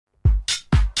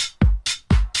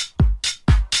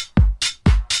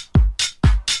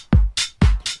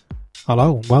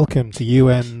Hello and welcome to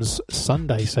UM's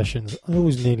Sunday sessions. I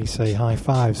always nearly say high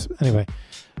fives. Anyway,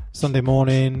 Sunday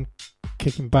morning,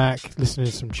 kicking back, listening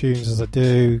to some tunes as I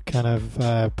do, kind of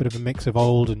a bit of a mix of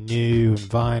old and new and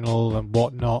vinyl and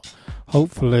whatnot.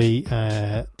 Hopefully,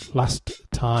 last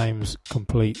time's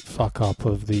complete fuck up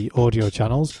of the audio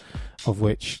channels, of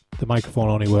which the microphone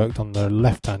only worked on the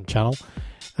left-hand channel.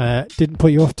 Didn't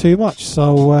put you off too much,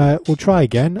 so we'll try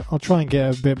again. I'll try and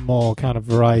get a bit more kind of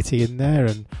variety in there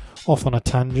and off on a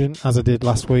tangent as I did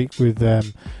last week with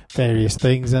various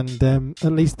things, and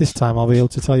at least this time I'll be able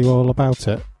to tell you all about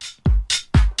it.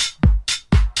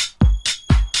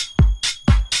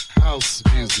 House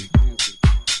music.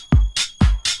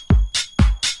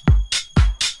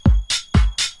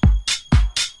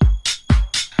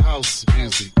 House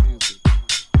music.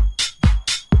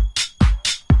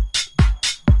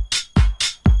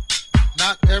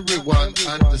 Not everyone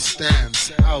understands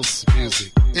house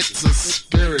music. It's a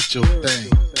spiritual thing,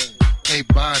 a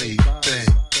body thing,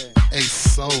 a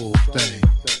soul thing,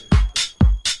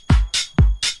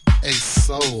 a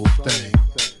soul thing.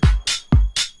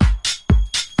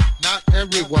 Not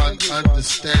everyone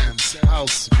understands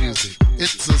house music.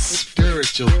 It's a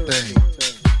spiritual thing,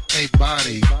 a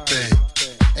body thing,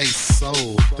 a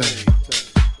soul thing,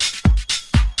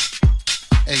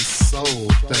 a soul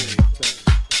thing.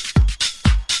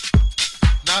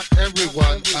 Not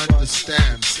everyone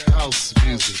understands house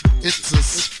music. It's a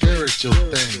spiritual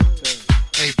thing,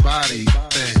 a body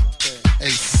thing, a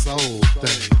soul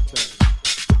thing,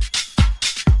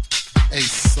 a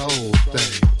soul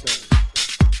thing.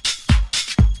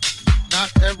 Not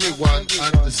everyone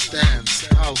understands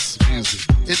house music.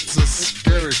 It's a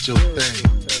spiritual thing,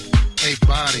 a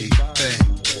body thing,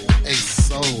 a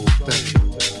soul thing,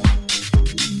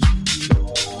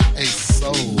 a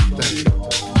soul thing.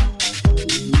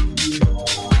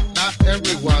 Not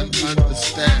everyone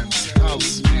understands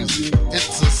house music.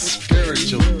 It's a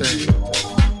spiritual thing,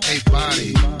 a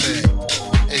body thing,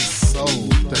 a soul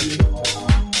thing,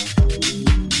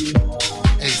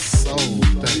 a soul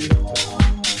thing.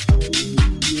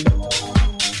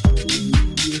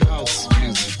 House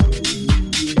music.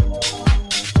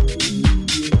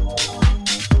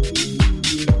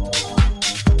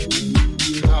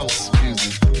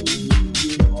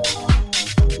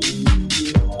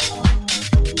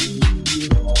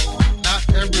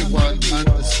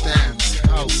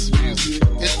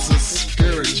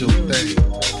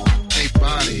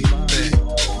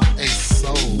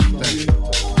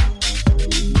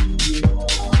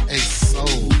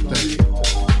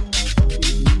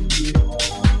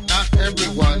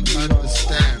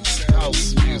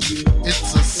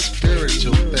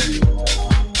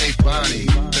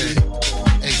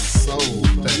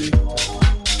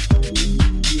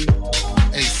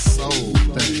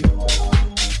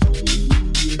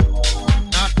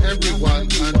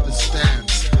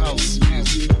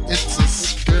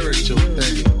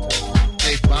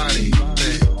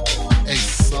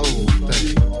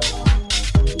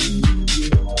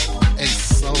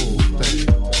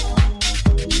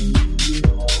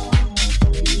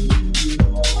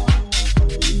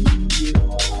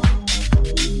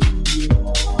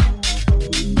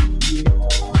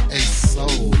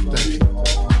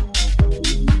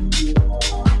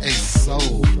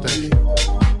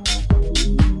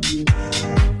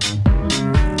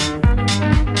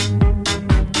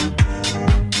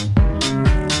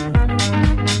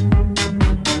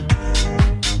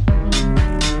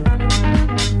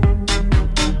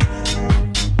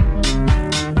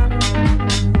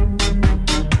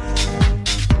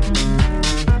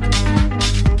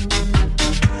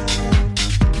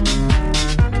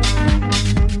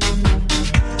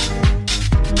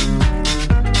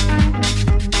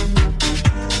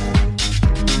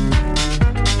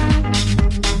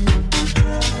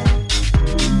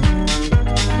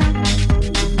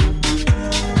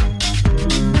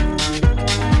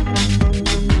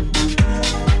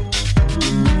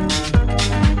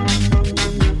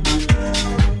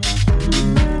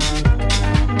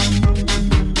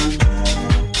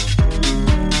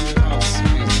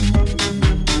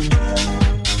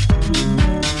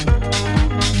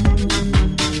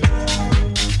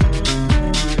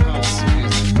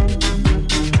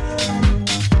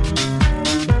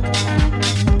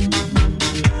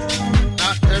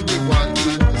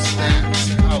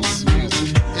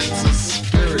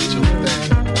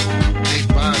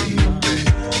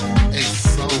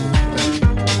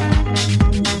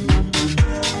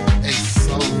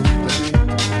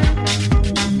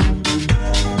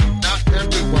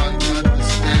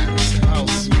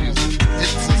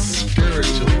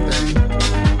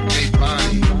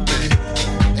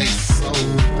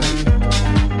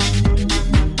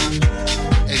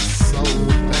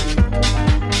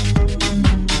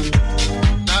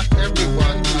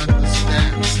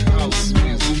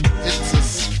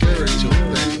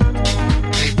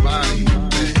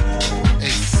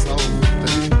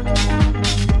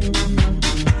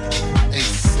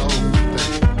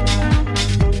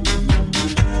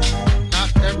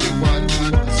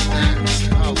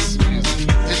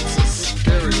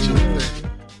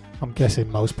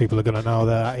 guessing most people are going to know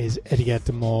that is Eddie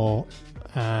Moore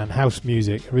and house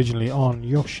music, originally on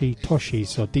Yoshi Toshi,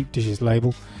 so Deep Dishes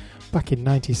label, back in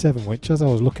 97, which as I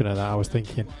was looking at that I was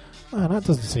thinking, man, that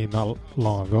doesn't seem that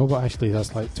long ago, but actually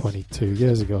that's like 22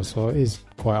 years ago, so it is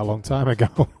quite a long time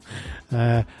ago.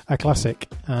 A classic,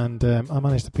 and I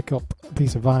managed to pick up a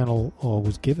piece of vinyl, or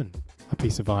was given a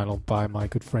piece of vinyl by my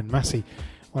good friend Massey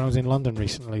when I was in London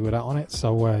recently with that on it,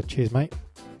 so cheers mate.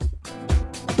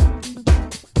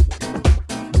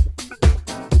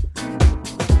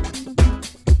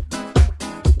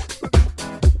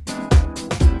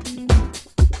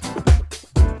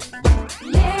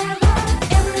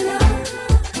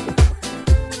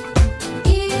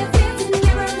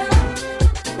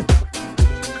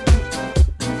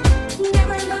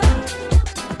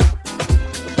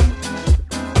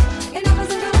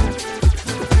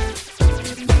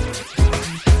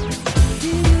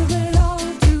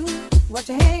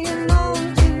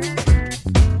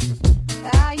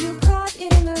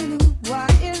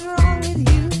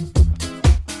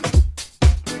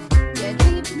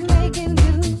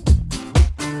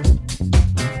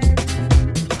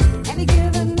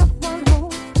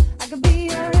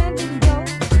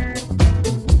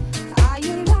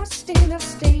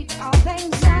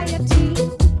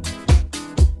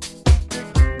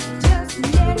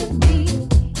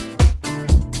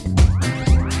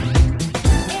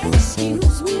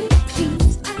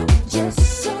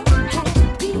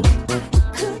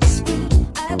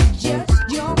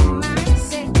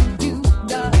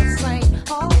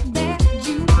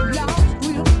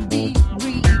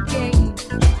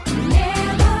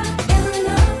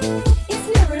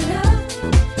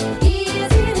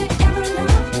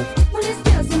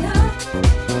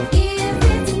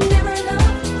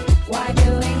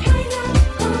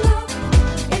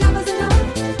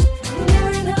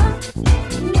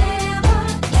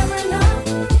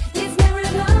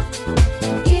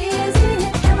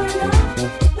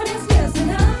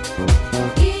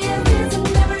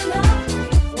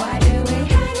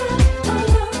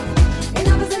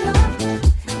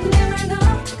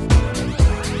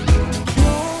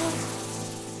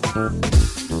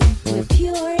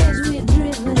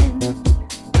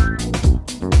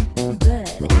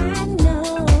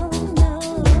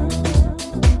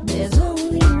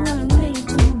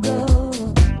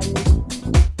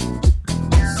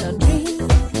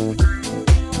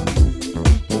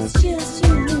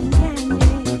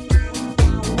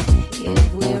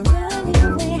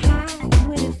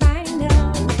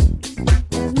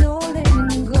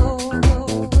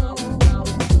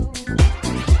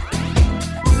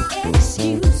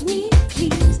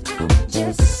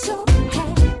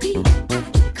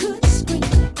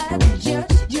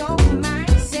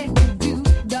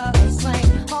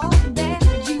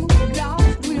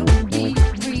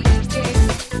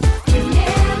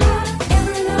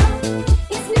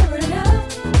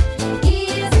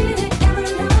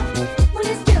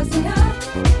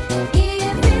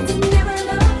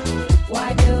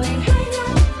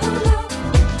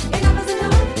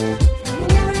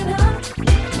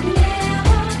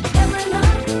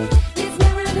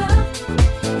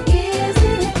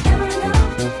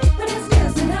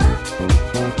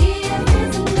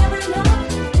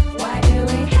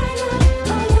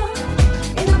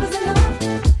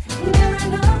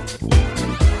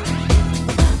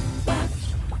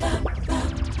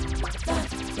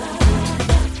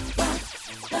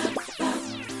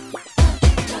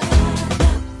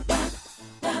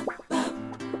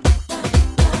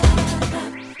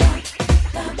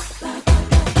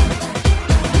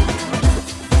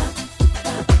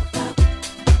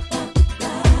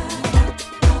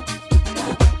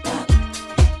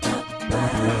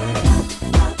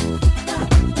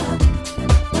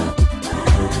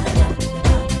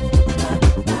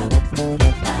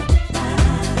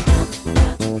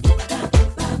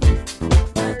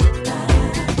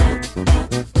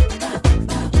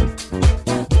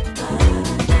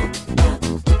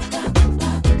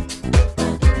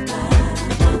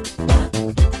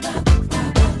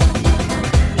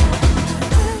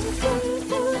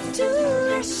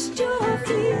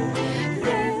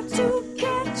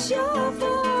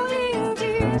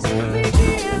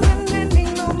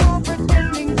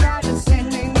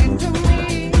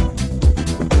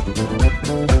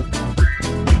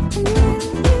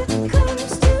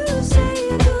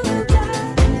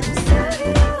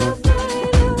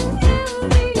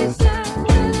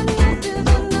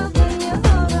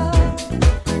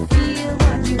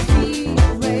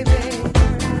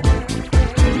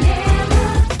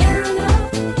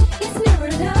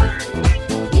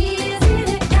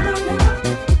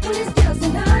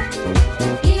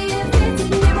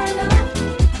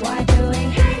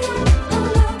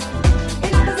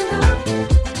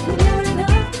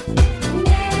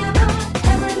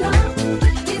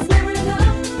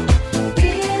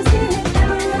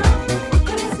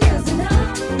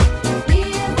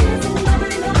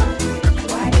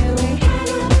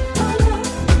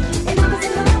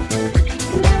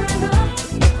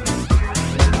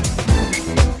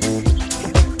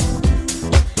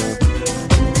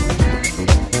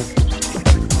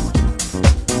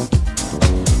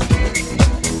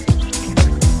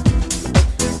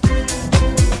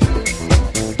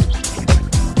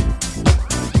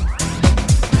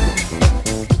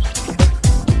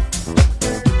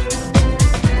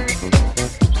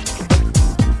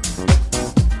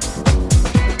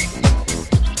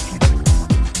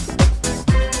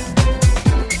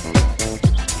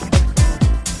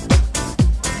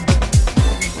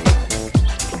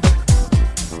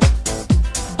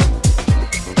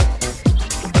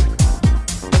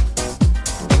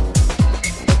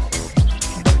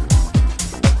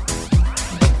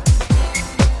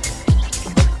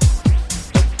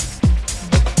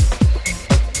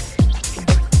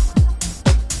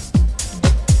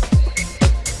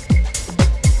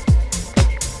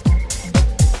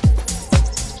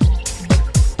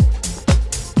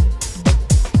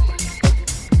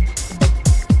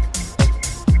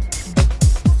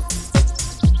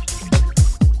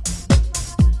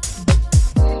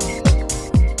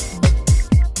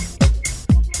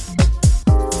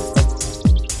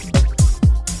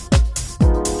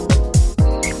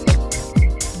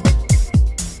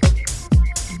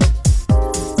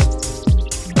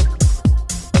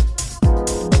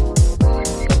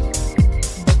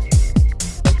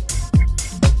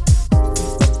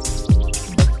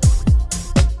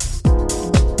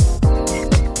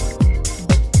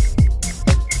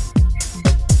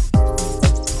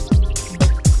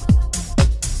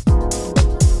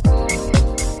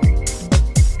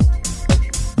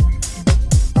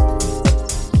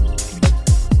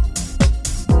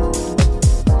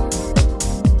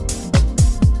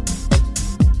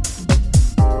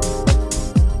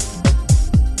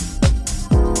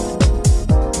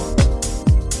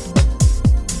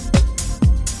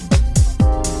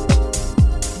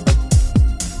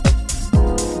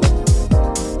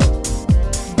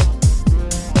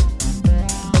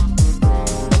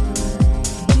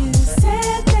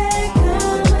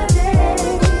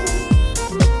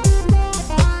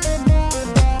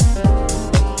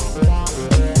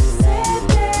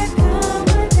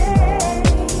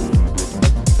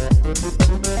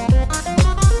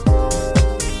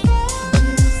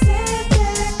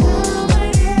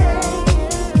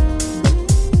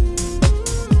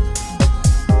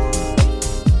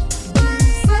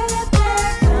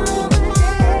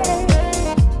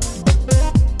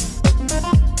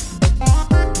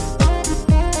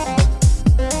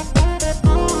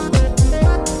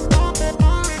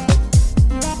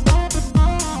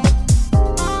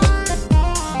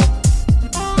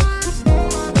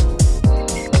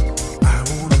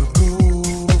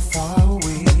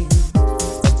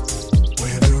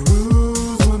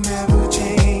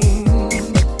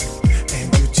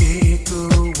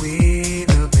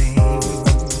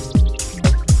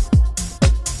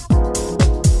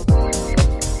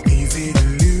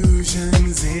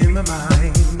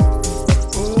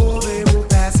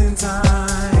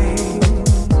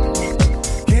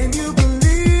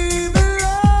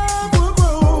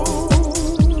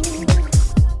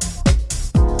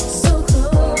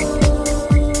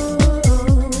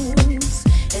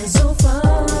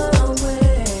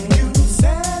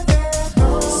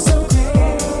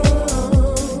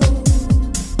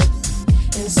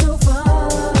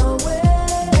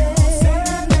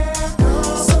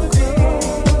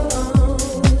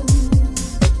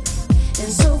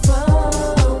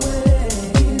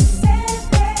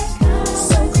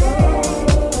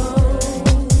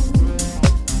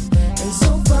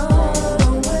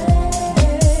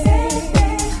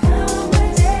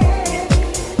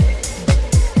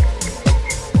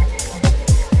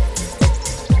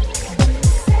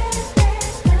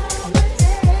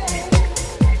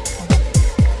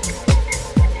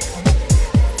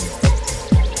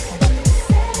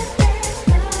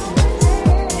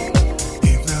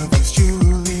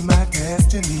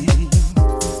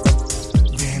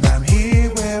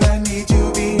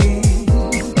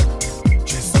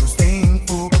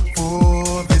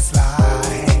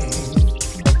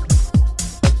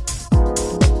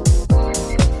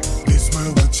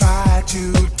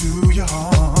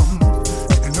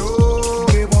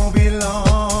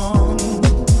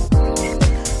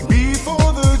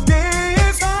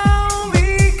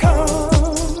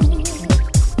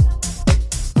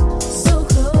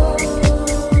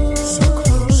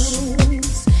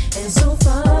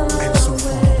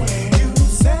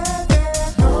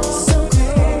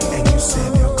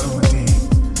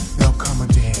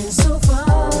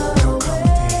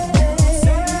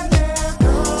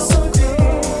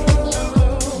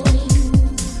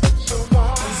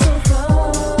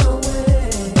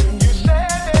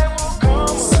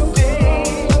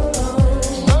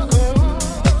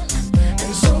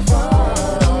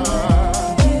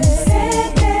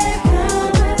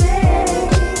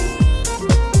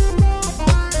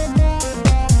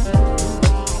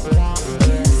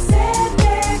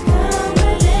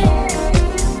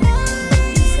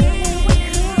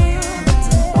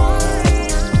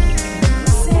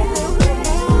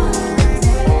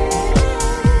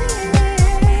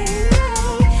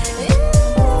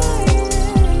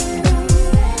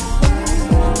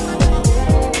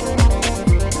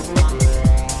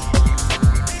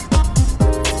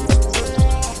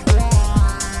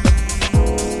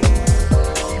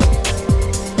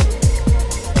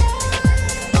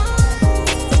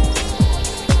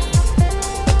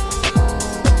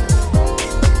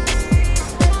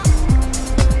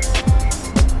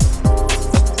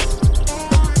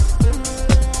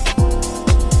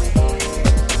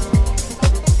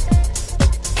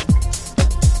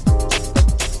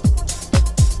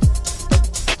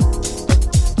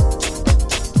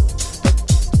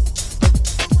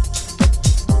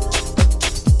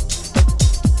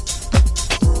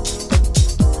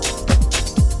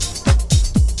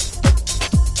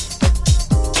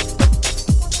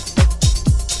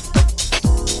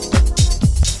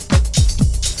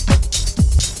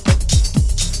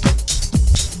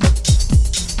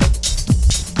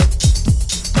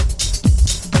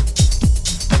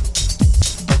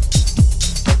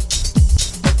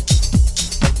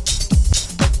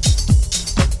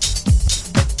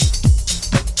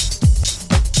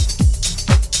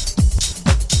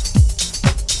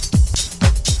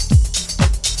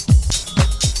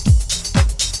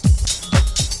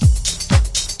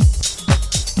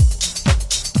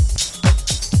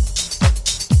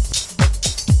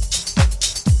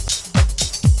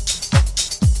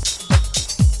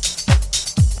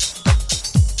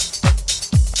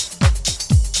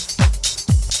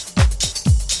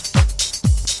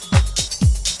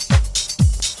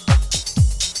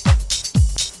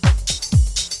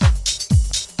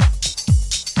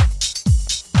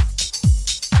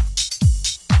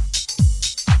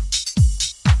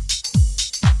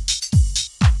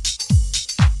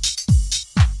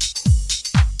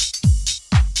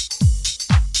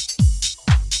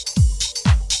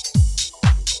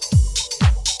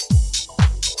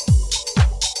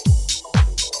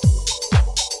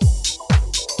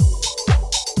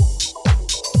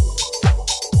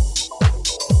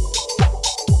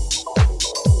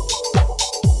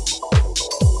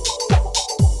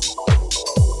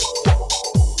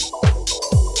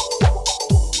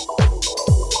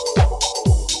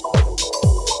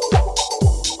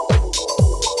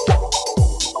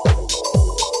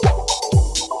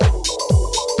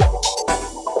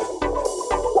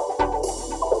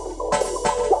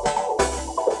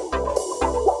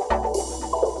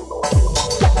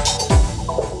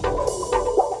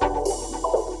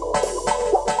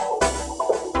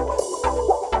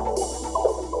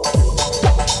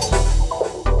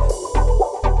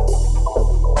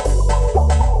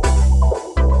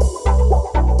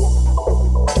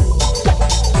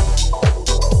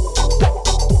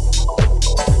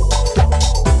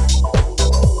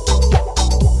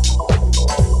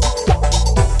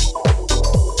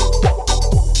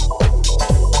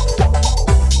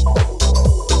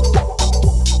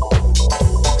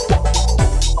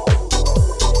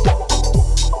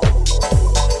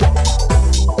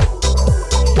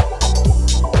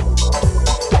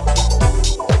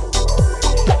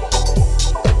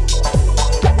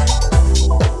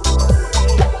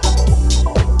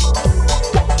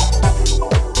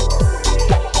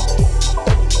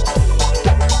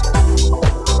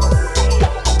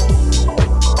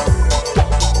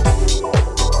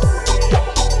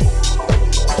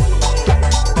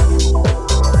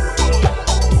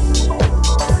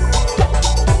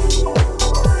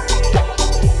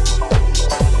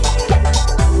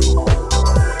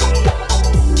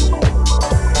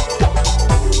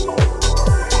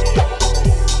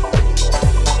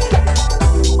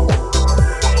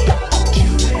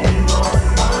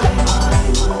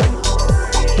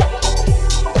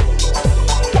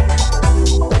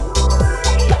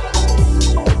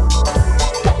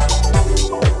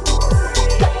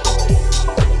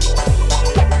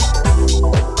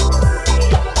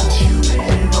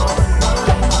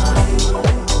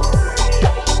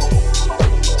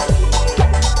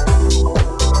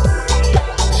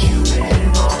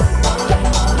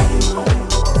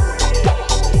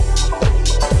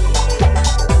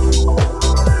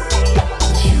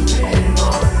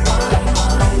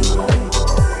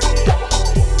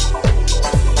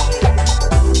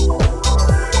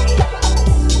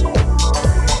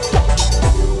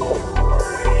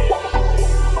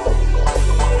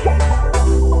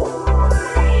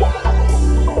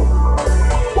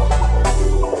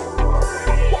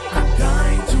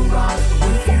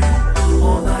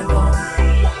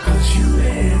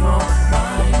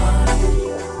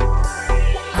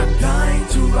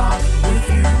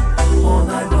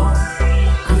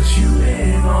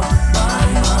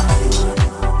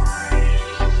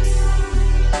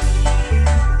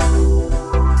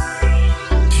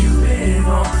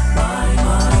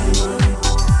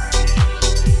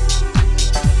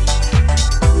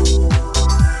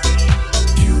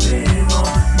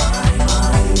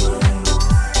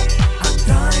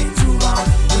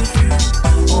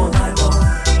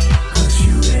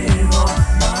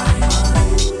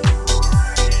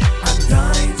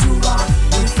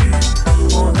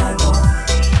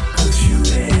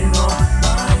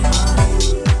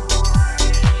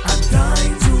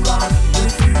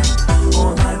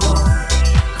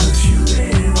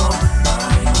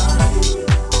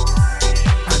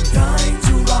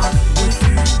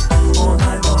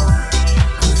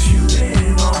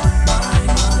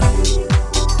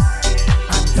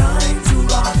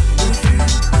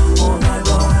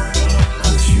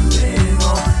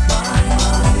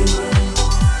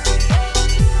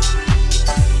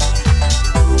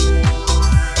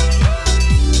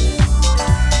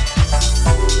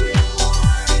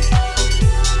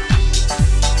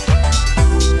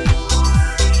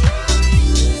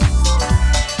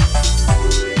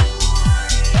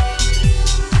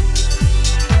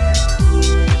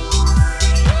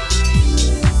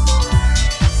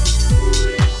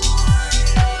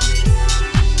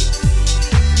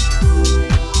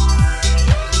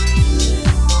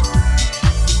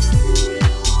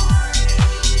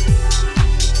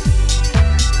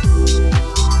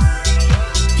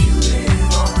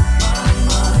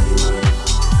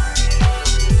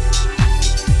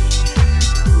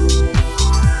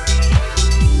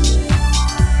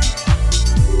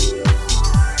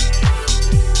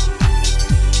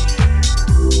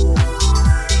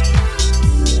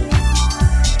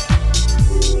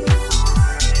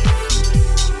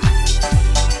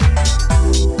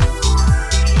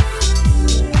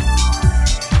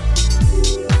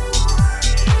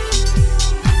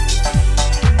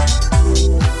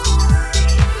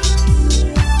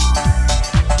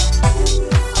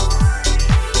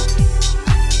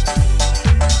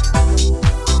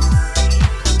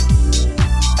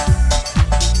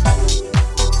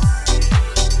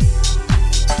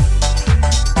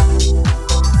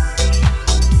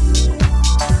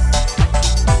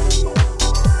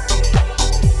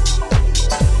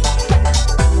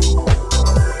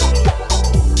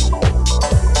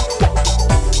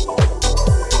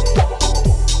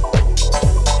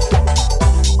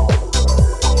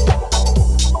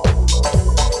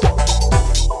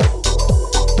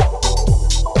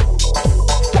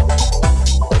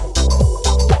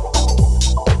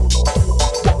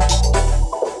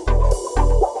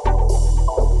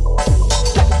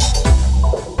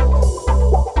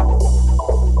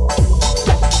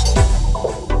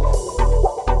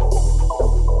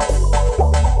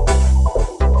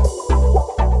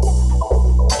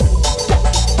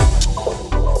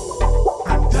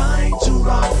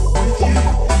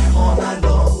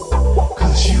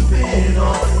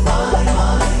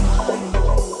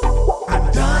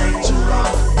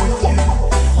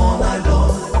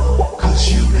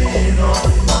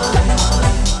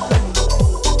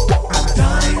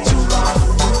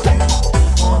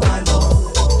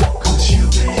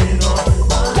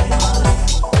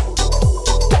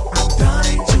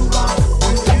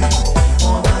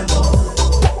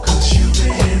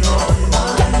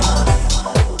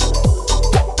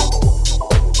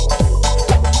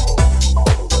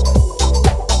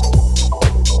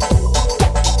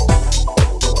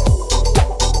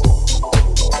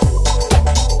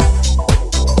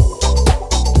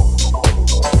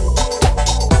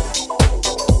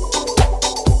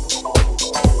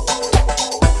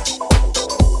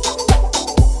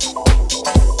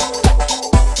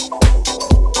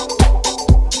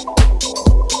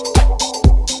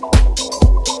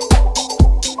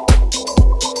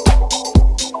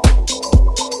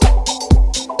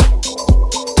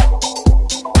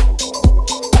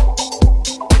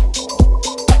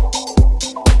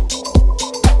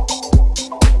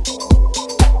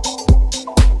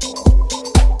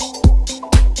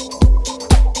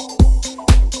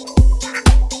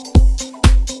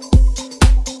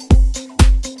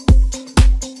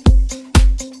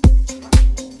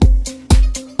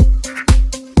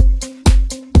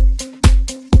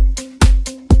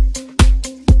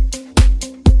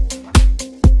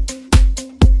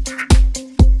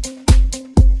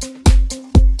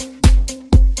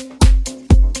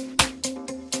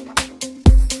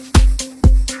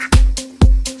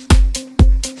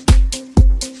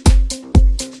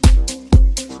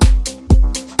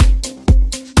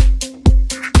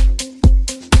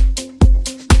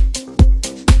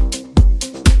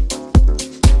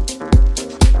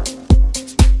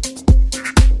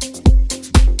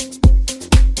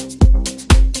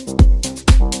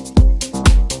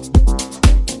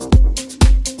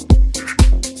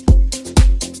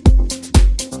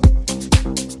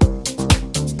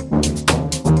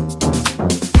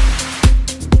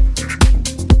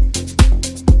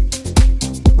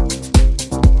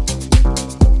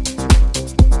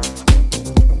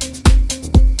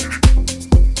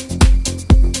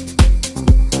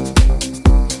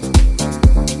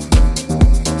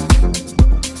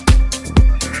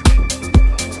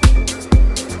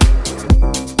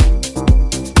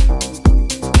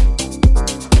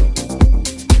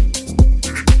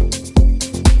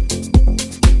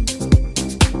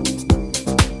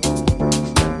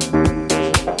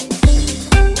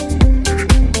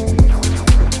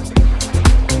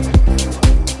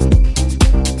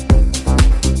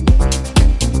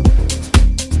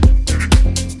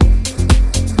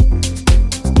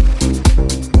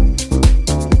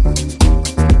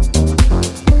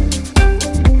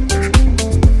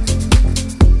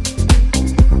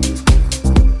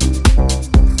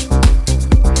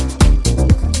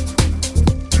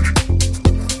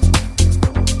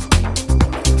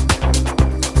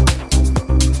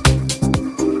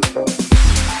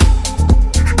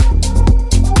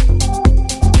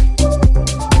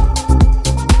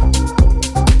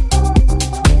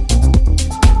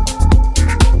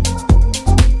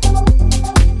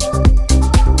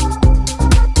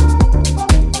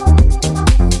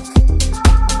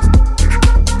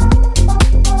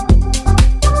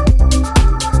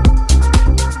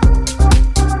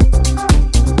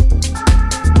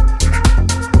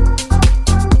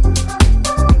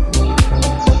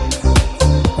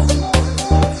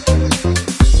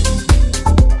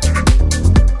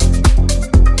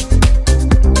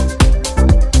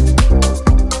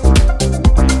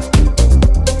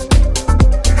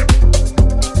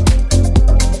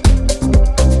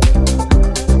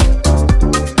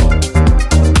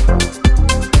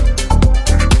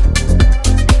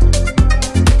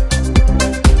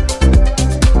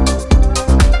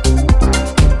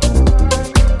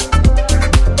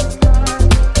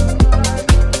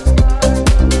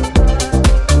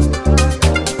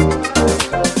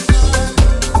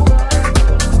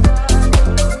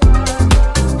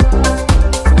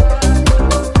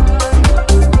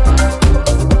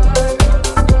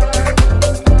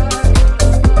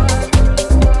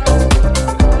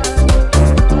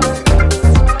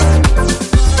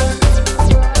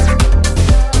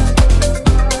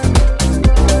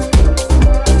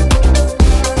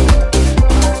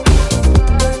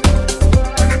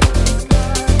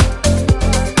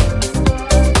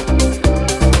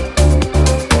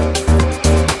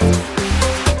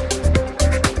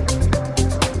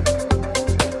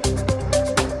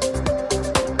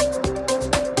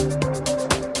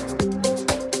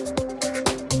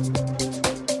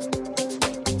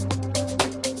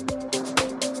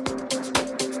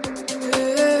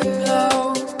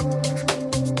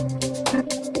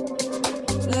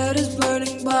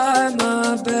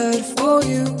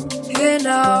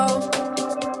 now.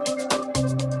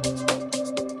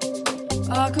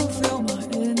 I can feel my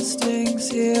instincts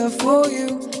here for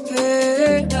you.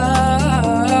 Hey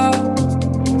now.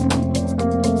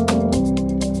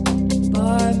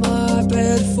 By my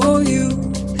bed for you.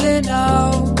 Hey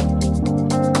now.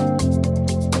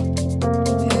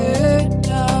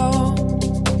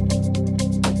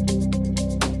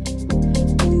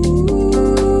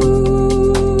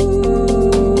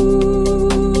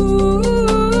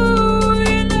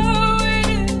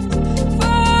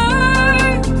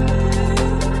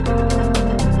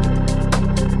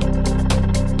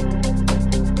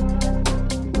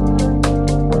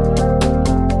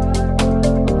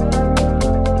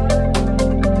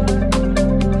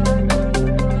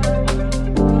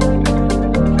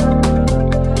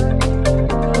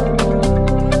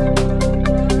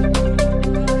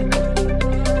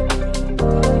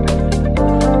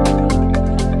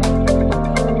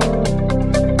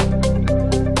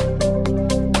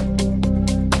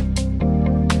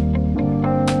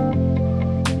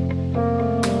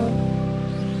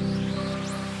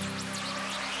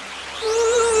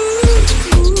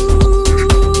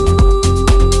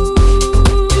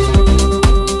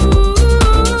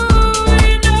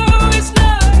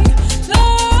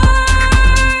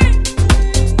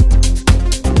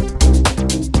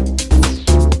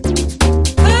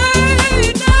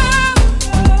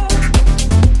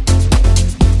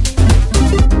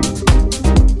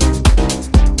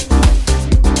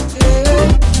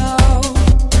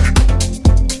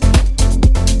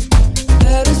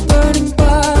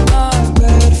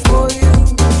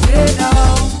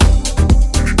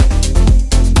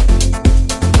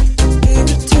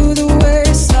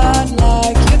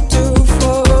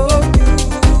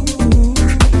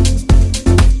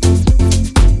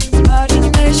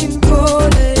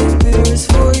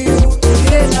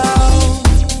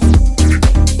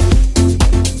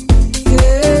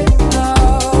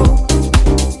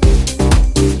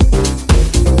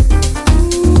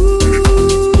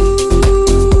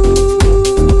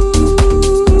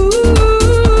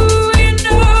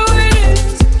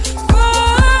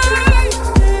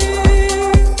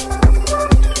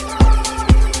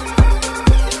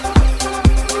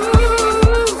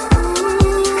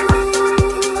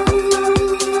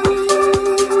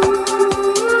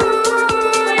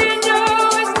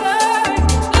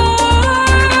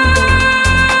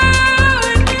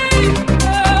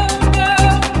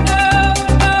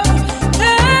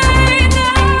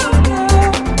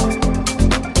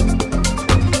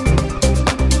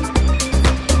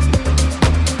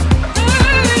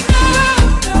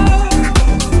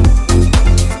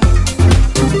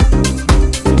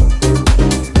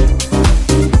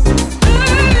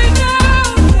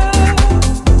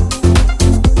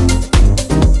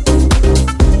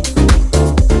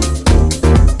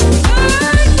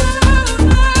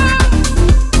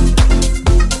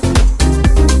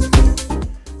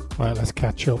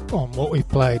 Up on what we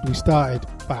played. We started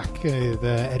back with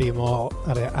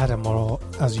Adam Moore,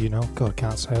 as you know. God, I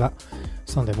can't say that.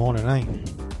 Sunday morning, eh?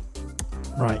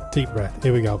 Right, deep breath.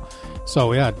 Here we go. So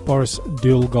we had Boris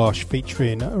Dulgosh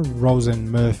featuring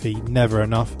Rosen Murphy, Never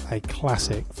Enough, a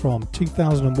classic from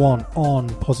 2001 on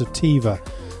Positiva.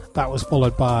 That was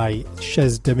followed by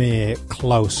Chez Demir,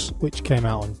 Close, which came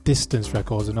out on Distance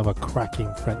Records, another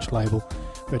cracking French label.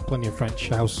 We had plenty of French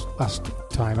house last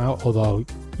time out, although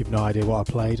you've no idea what I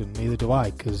played, and neither do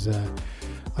I, because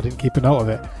I didn't keep a note of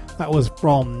it. That was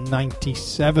from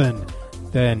 97.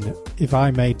 Then, if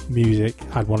I made music,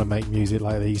 I'd want to make music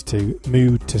like these two.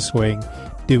 Mood to Swing,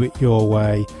 Do It Your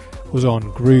Way, was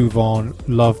on Groove On,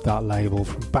 loved that label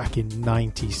from back in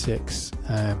 96.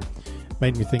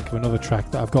 Made me think of another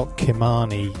track that I've got,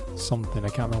 Kimani something, I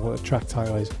can't remember what the track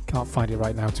title is, can't find it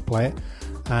right now to play it.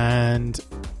 And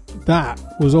that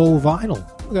was all vinyl.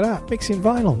 Look at that, mixing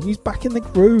vinyl. He's back in the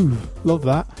groove. Love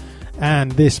that.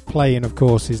 And this playing, of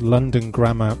course, is London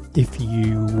Grammar If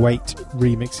You Wait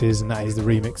remixes, and that is the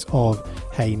remix of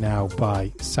Hey Now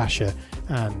by Sasha.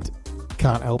 And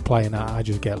can't help playing that. I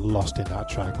just get lost in that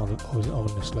track.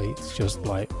 Honestly, it's just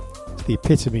like it's the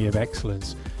epitome of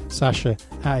excellence. Sasha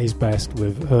at his best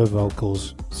with her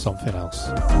vocals, something else.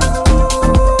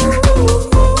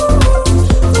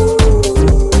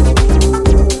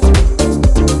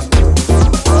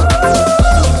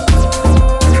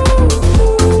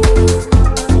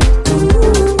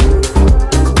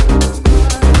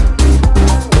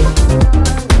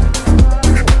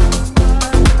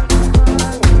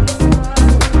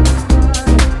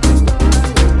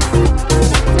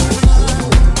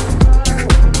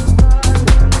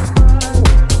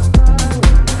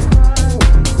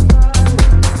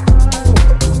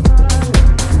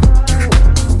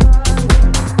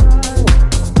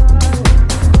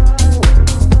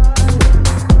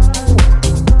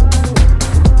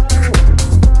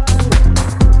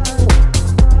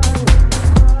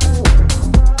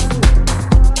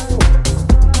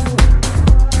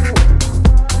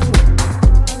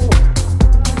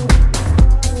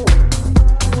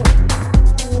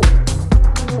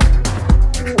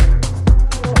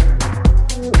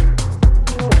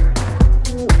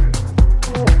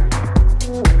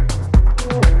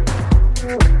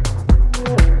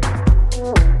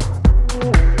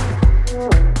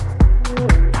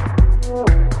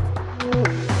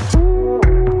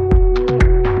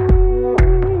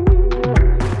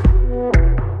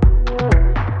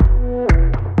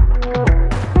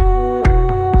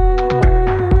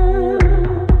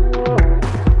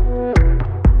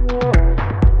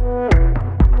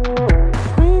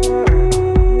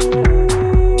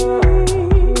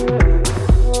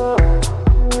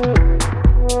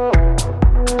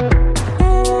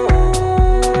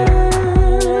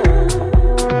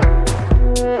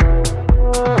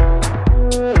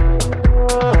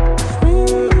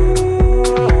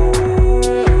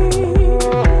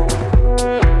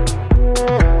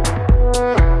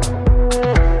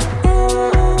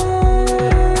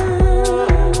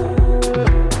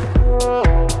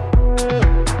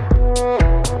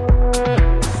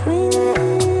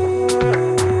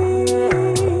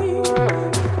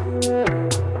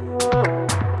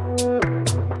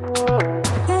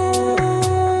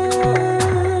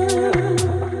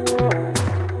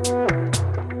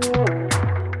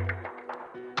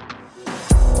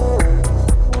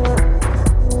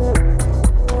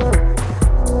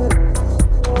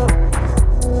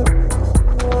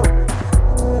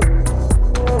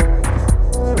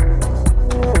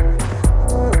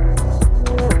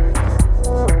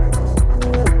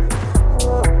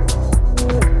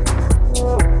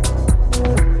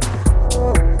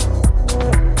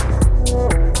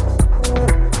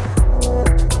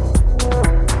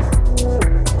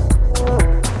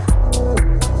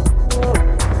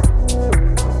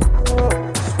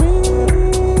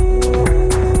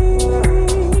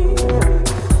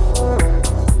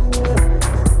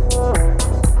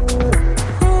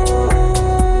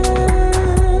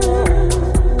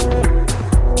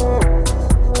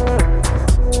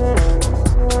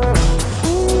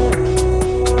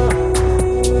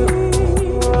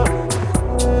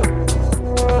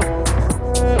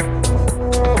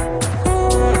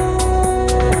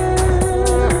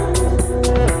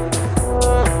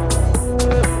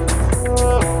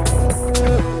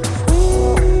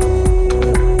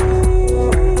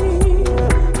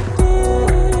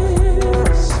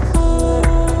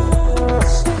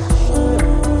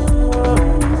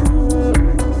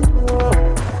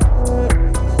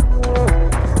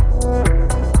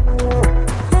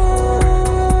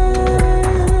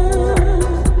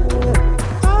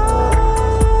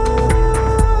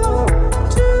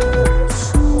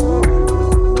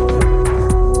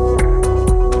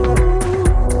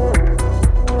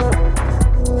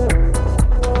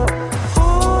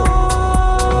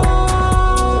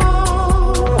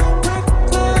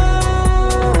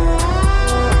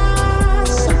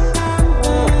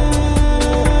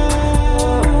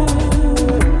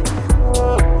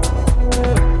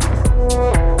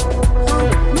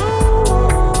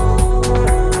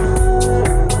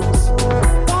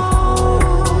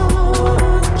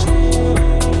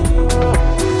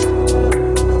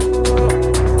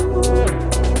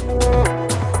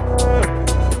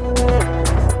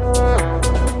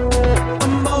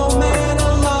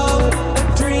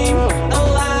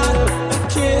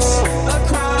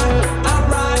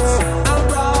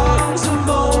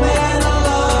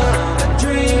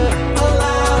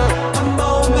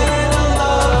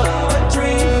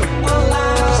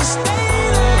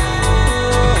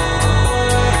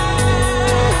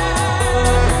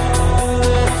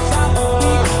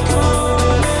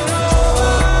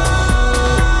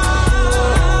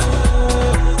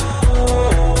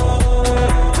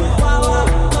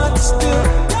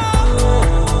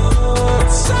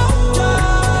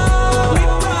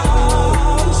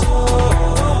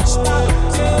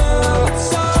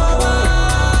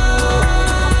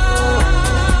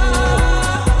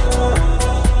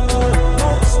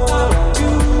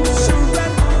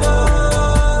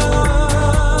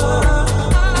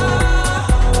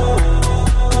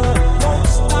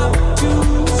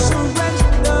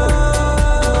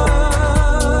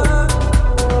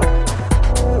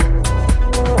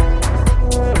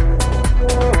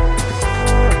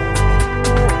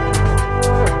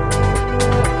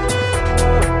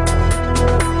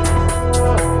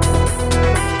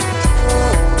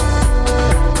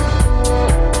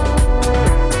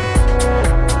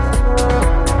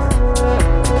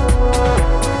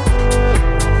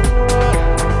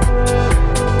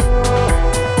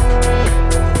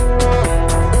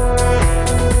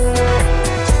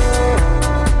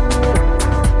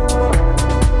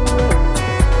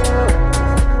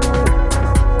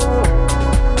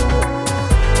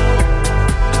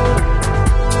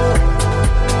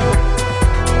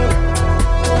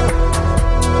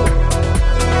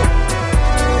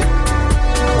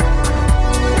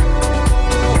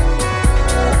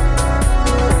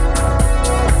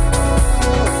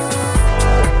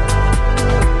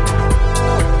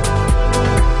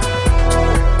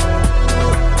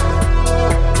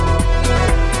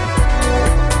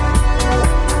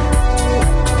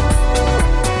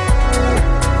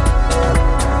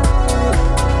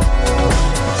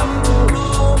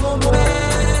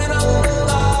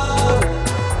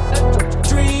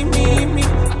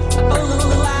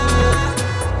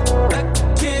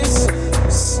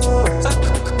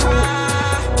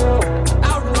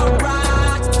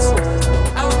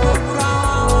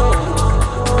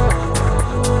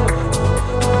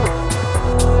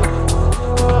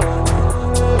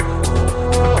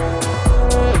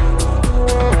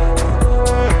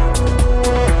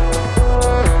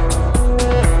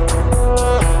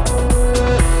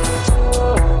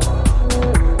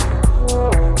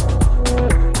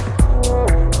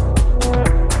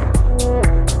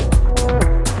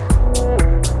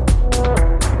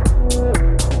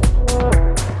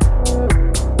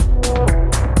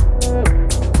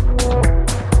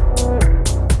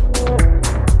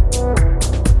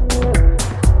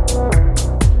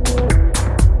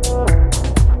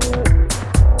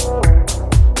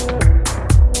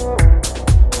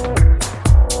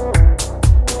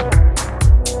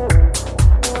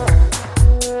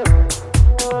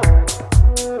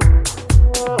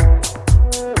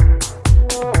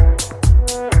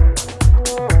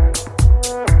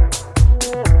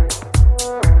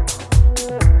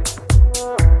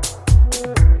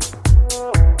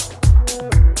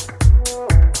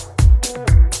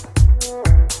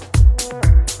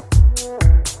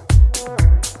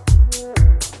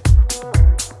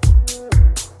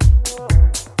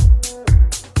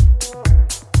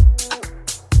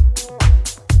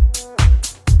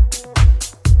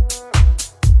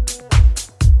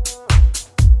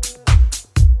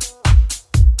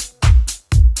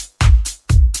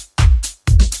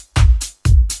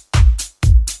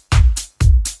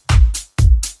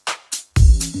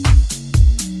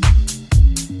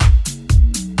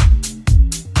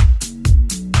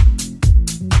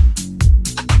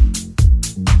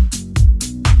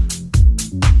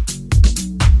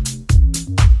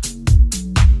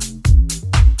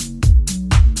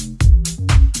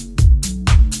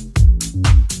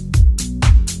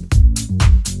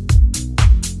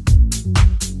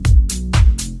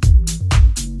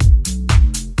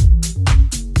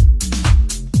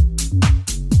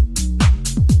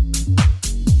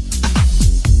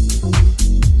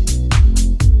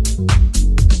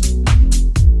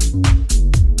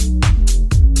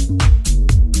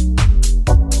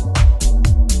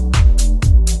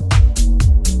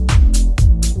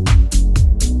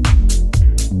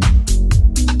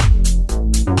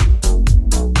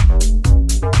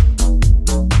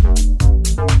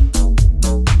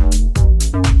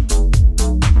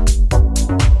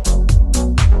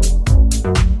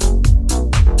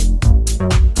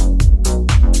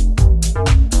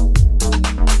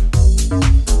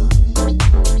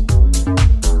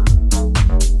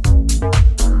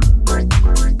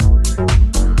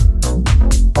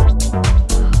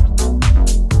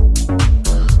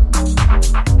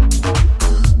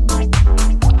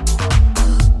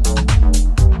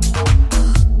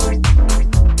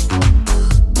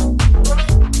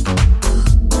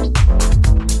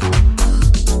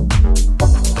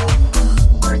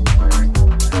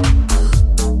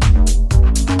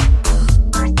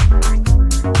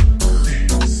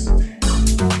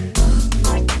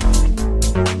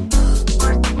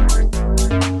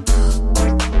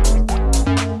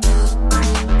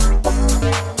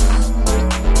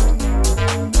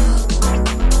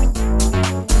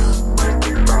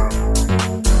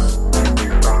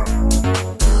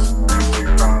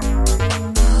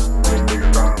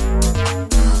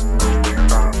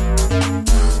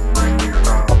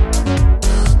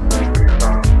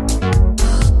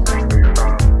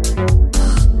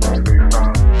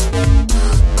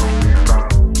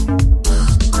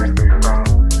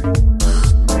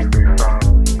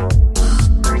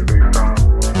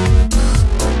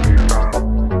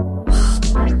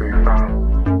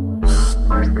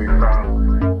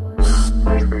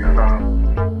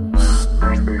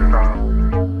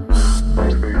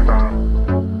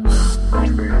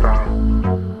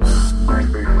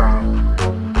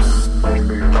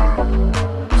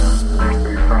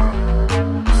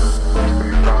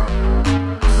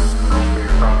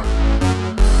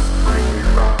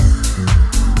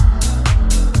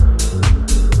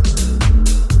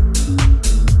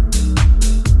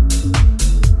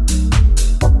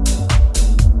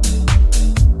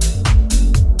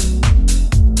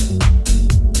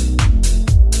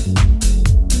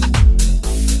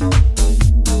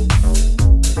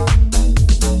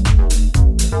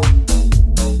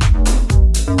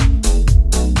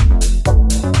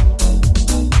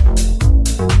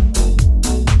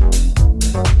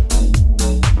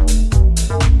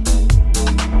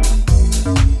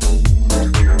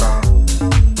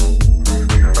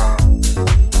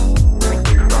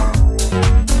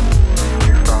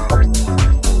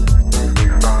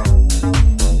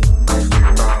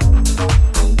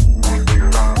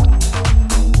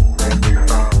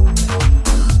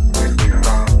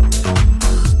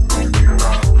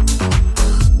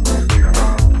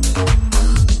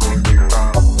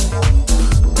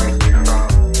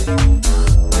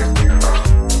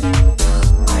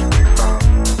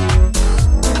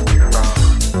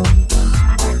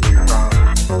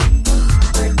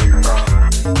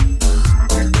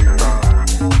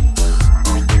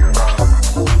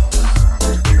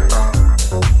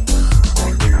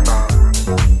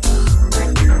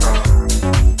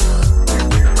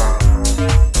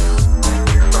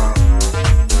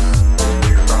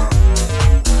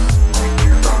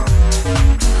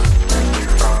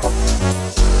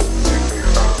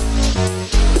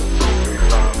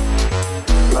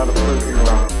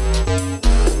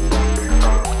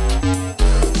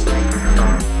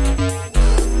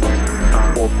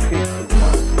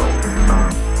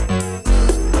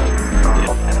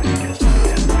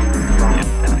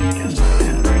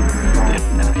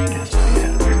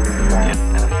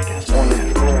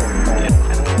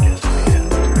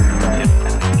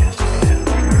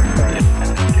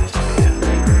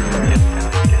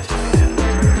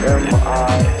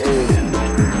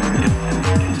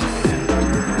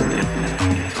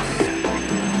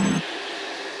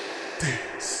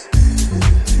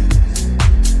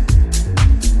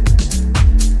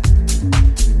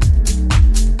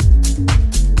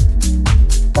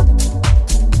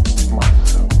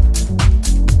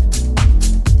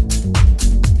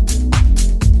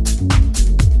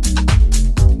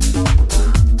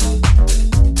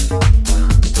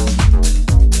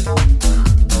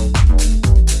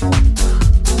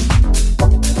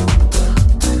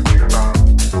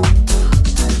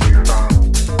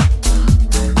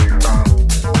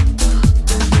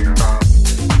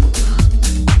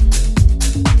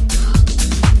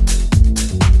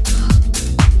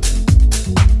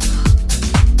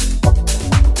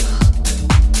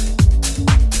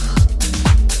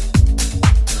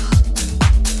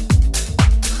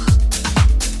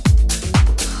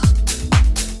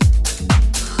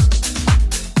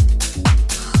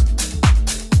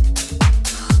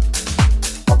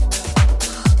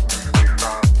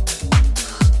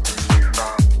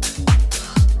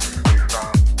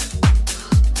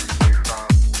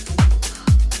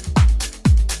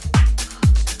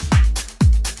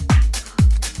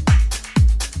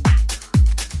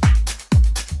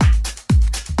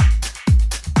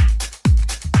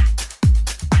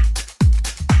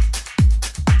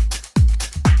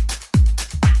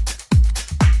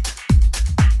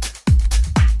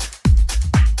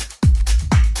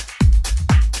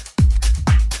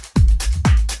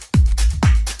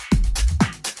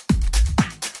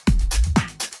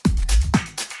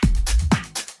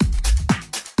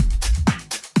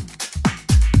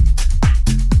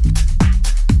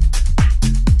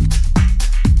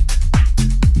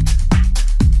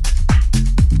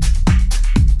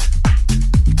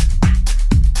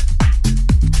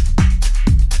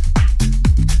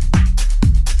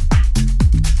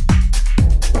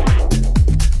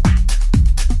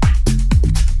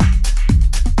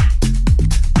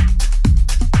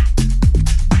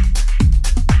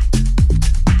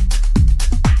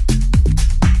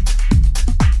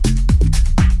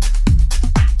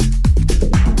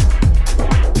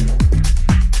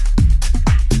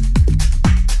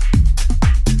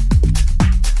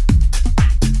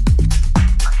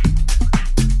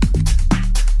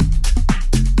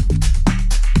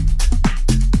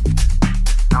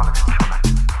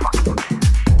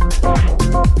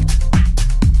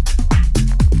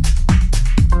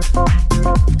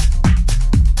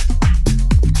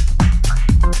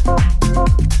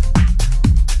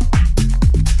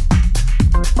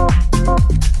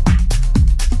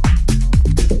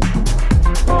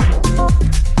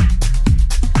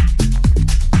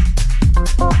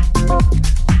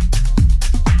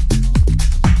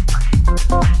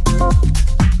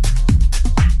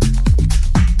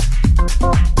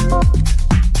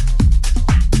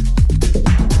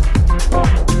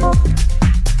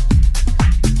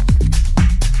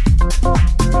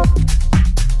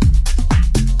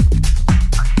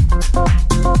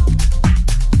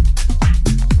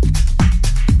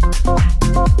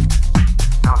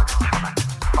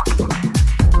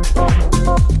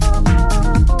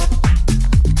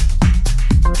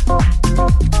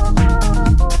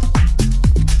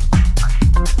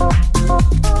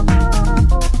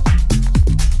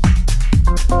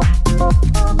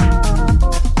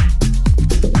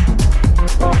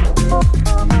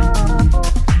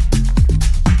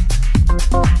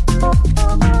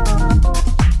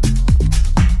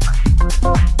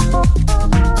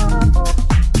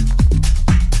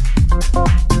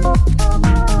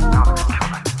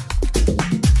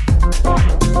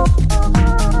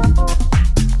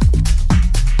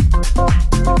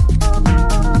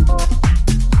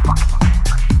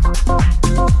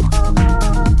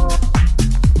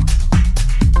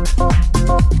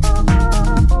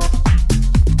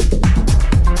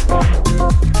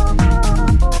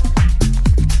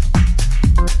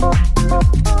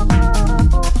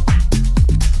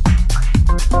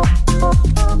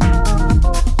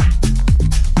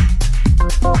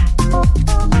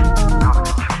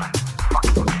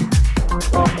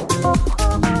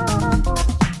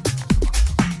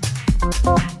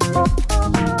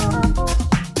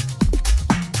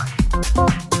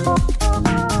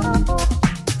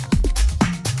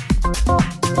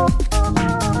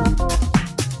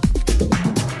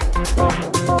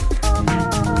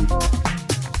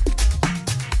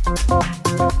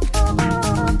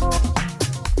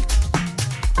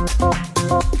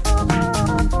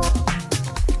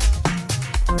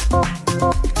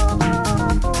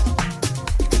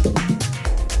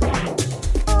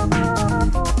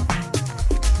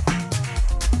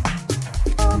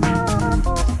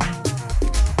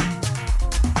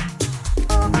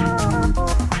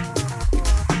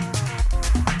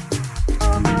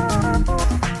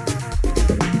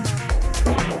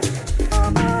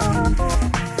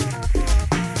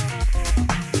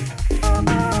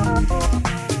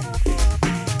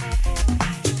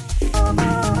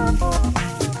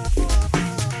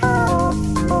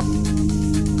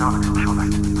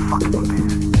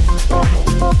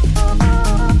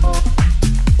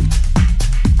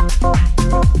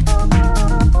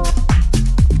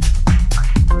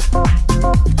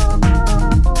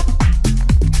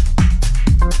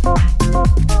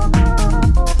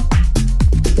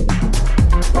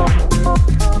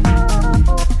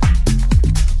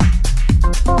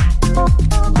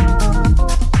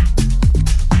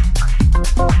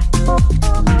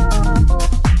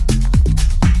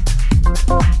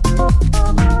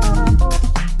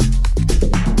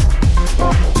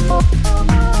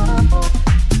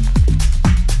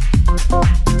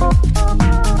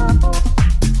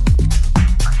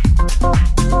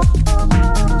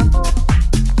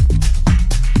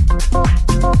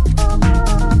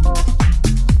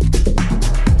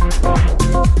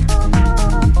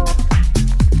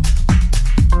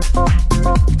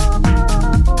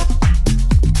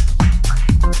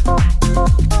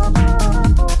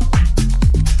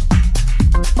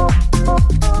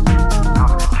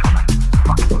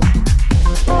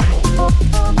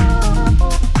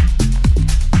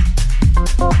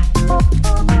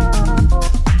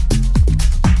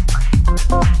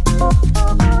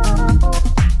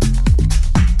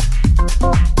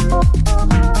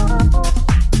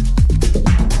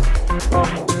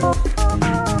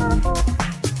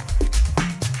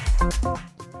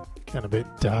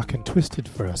 Twisted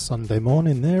for a Sunday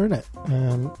morning there, isn't it?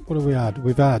 What have we had?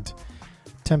 We've had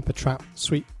Temper Trap,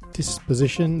 Sweet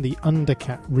Disposition, the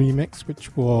Undercat remix,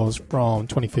 which was from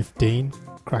 2015.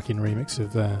 Cracking remix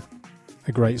of a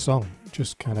great song,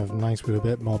 just kind of nice with a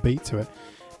bit more beat to it.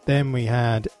 Then we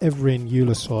had Evrin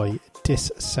Ulasoy,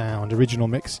 Dis Sound, original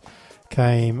mix,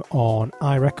 came on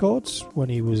iRecords when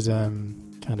he was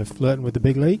kind of flirting with the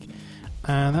big league,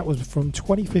 and that was from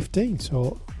 2015,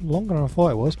 so longer than I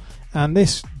thought it was. And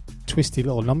this twisty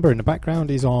little number in the background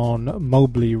is on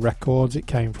Mobley Records. It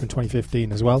came from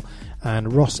 2015 as well,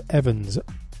 and Ross Evans,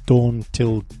 Dawn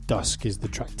Till Dusk is the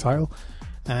track title.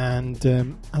 And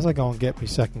as I go and get my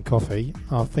second coffee,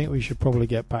 I think we should probably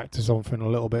get back to something a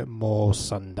little bit more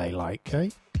Sunday-like, eh?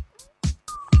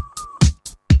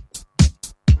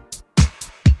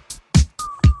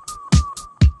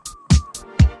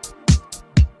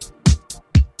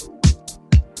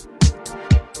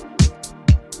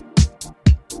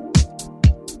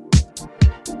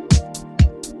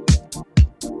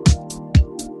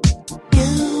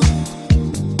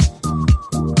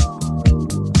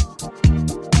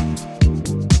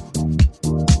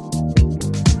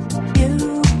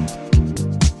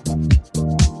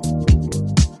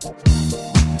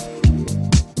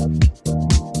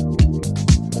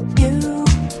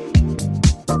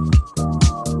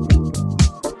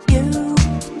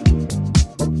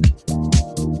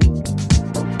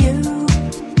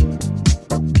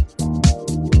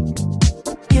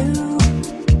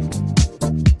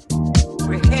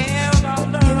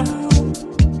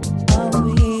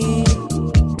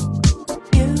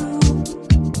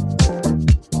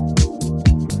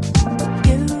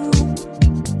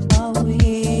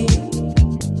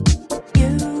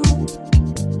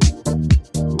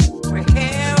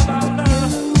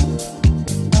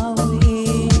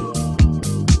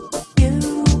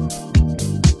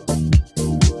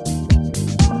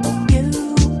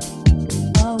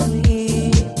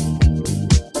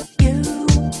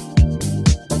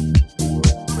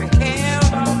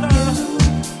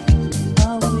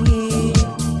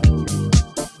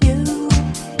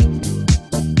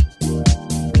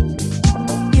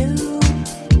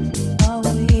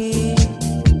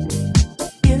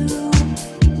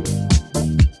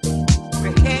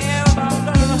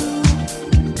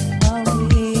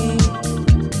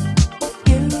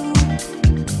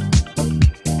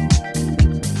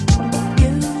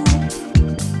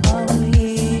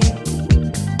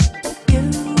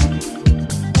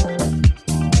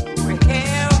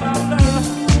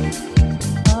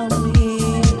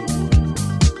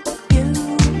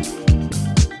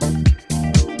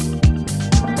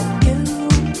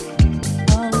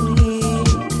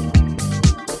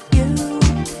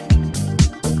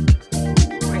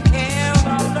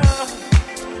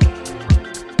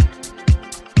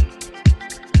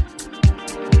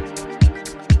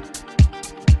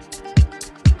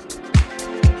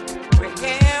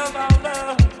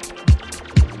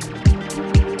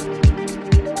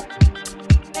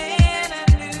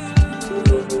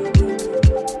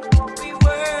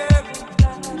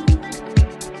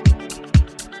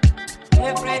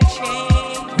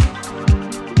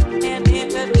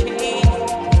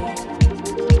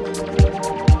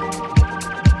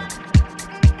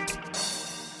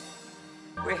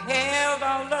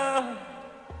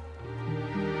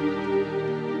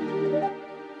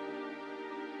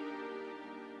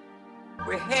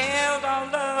 We held our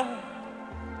love.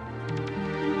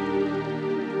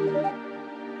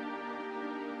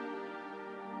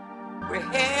 We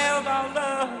held our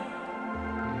love.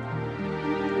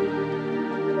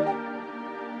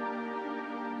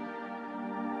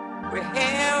 We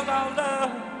held our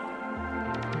love.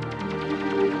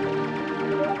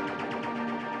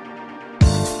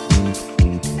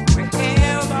 We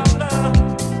held our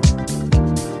love.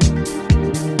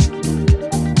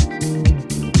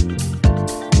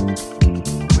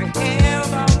 We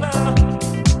held our love.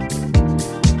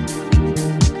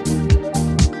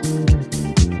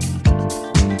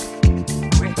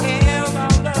 We held our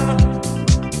love.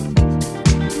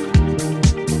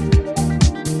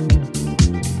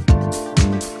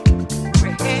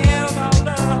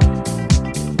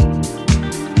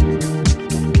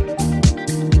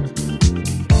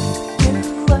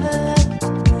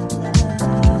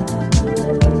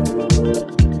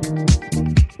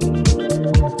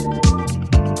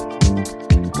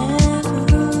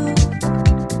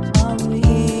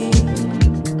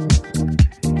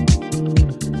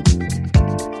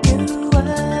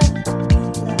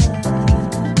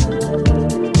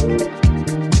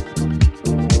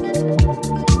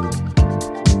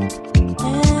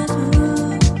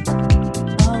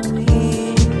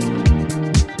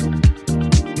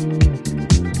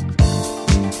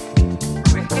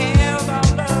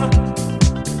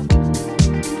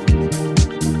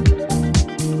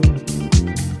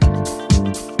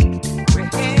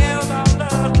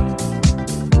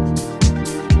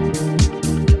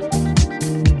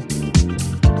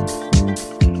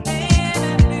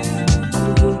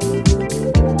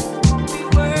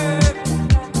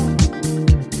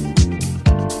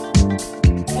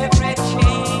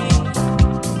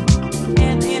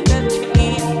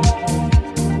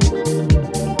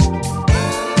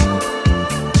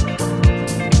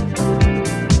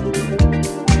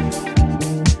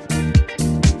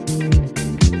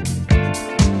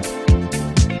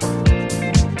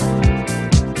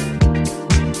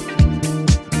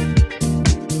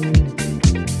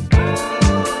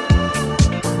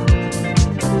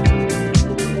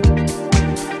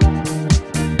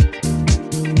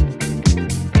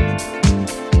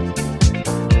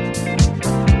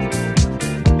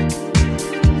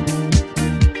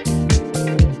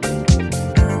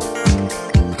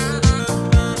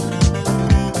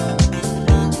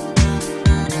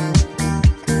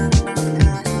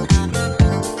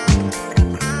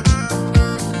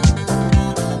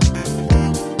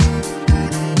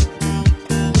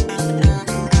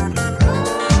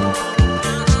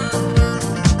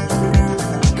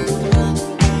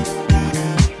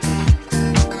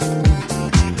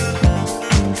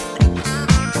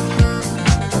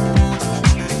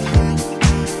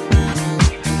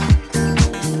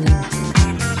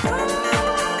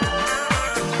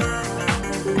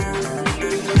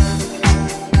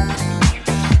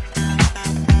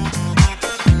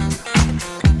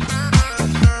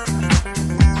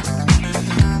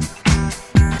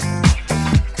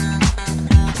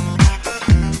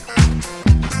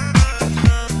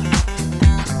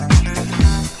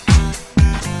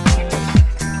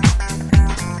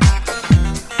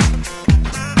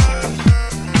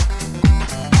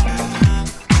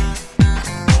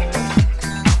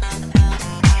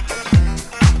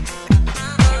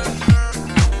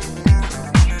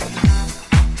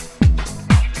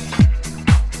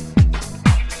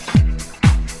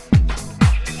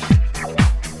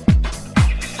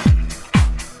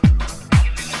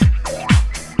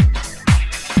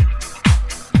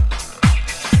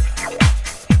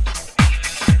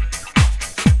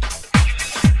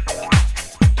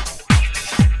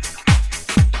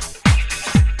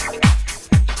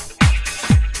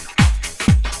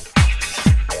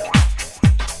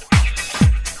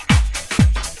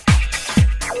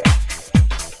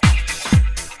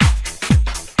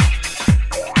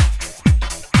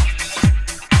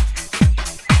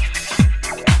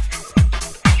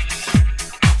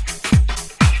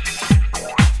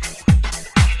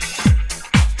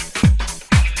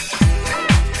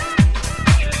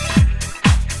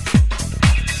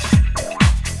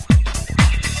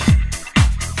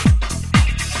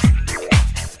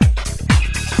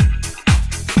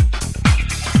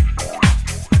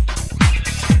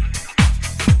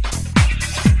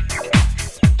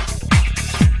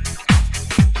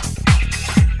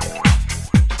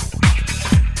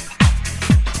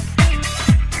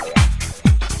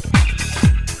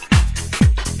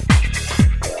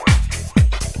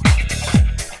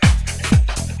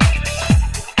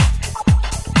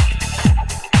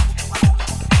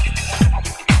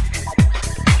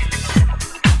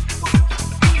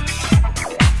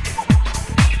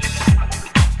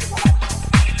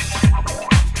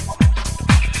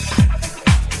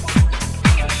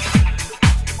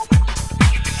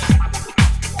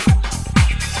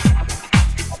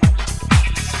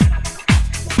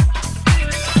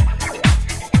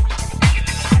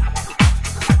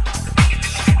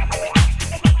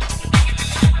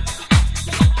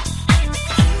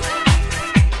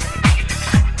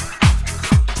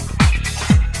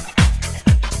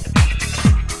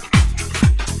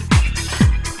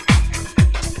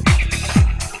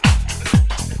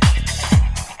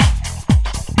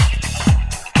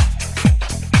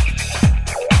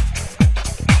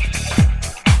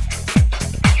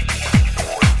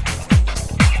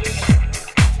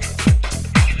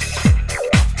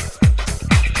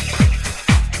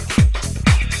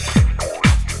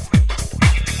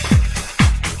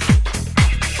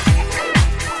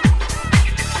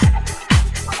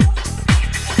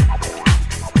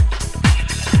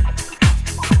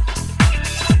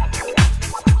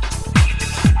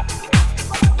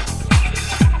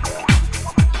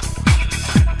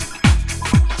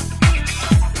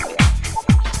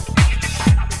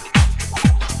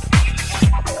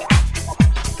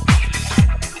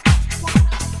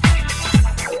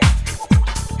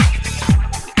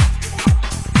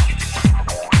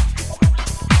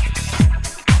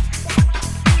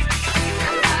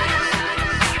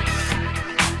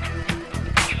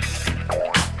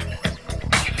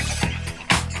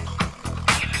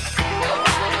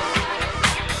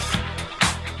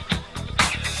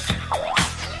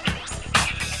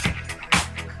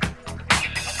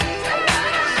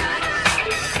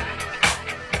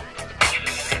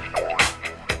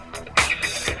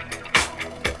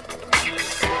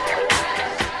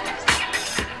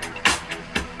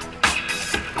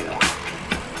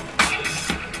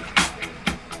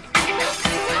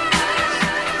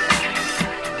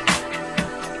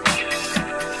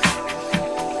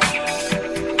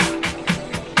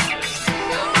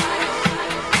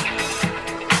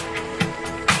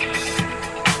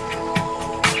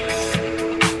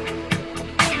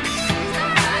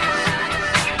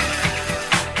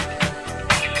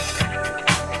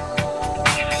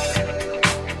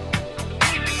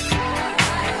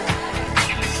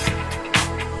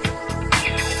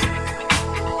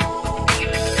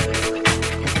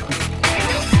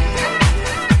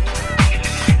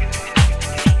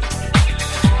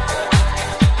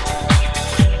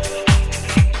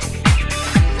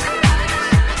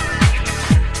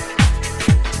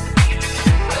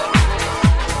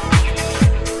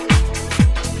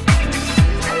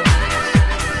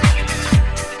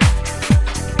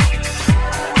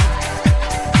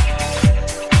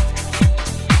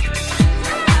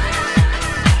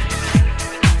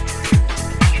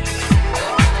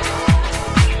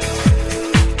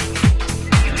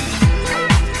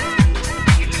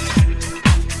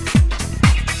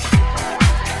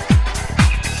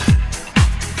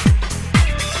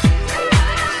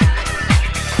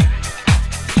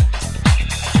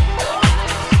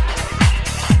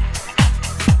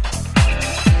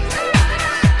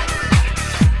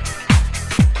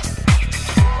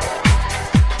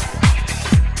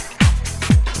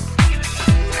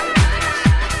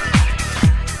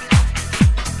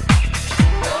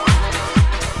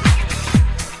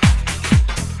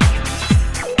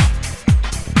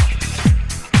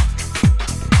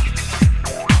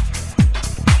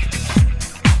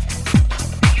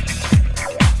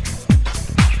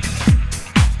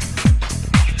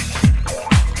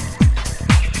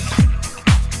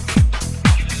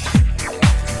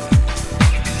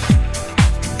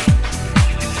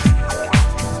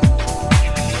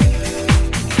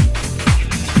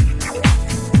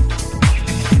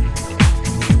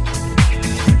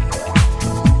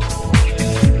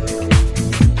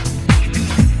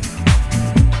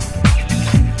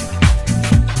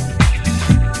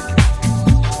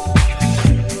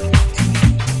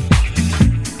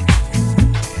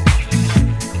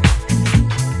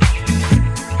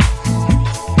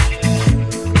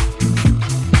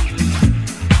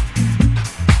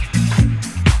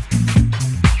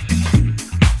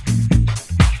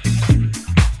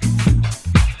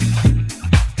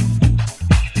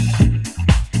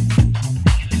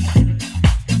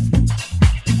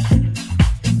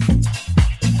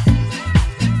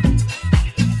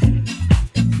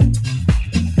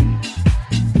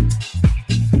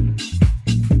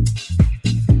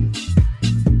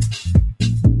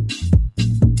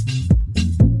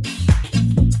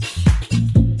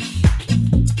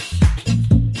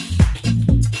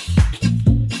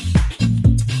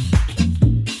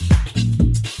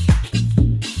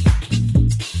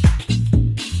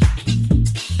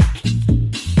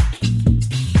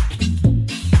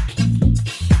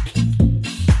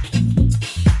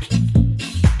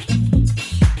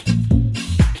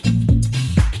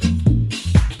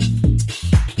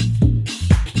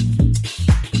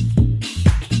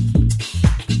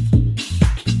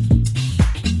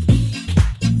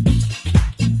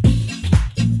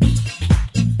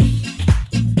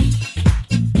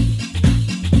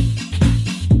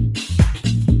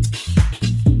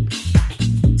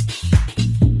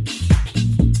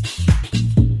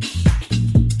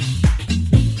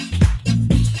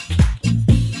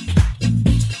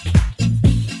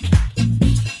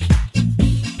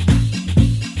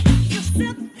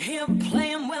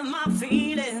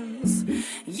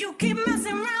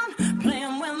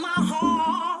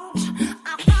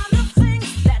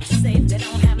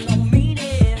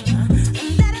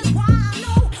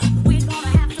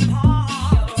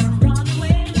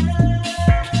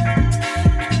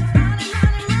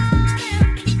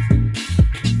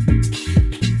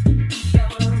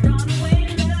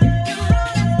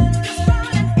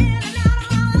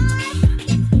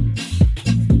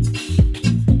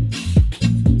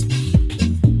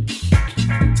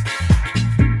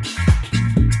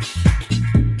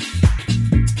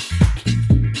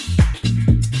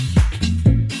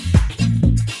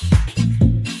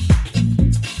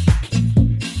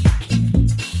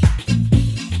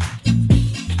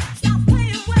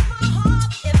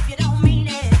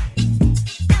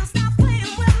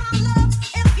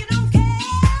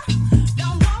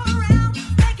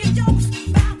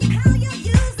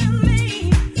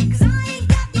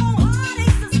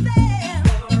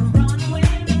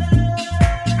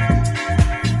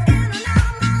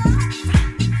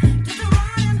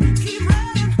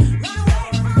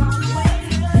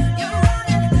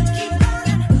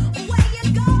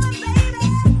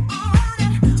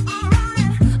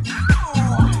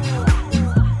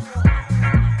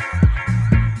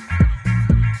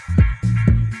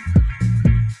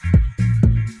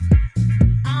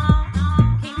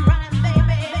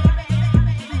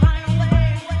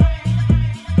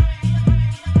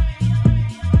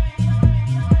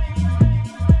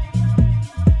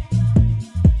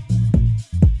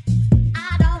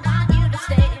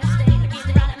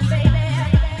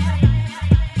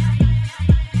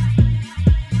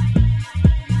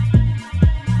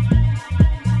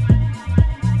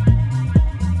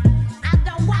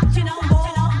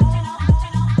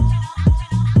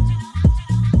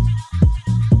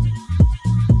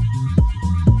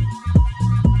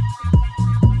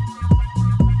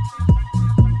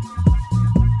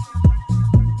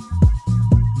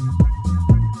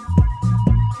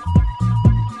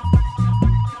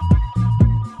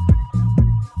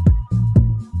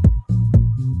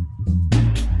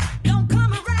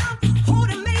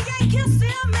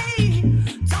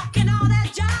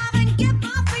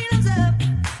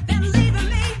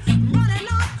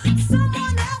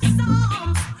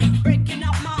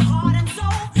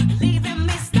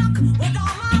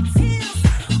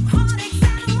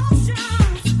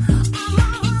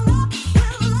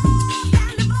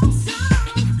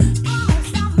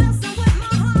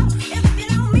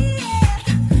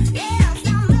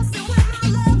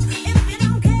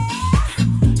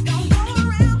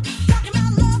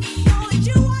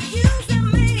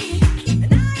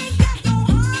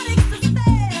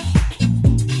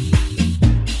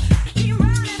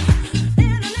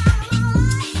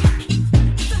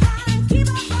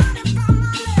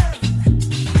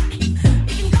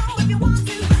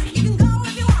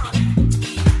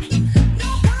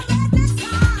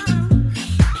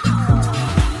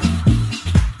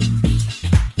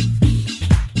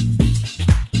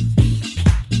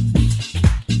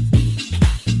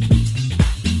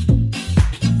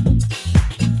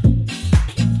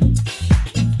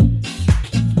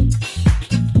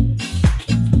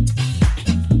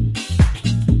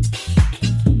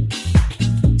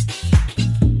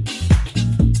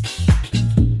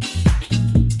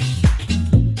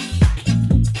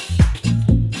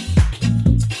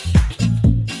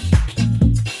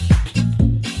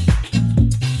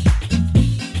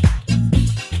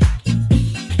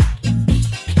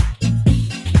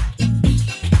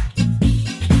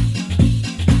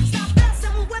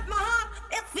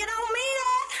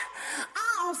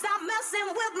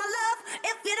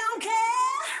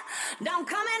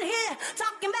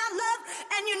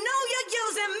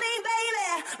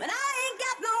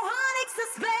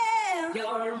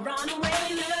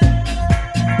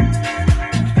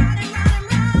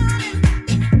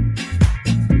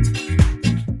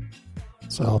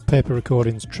 Paper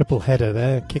Recordings triple header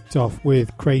there. Kicked off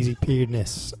with Crazy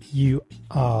Penis, You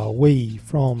Are We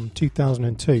from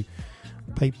 2002.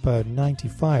 Paper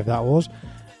 95 that was.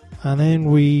 And then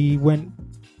we went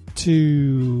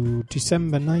to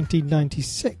December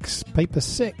 1996. Paper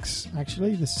 6,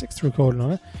 actually, the 6th recording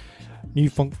on it. New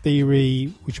Funk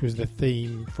Theory, which was the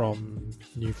theme from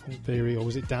New Funk Theory, or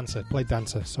was it Dancer? Played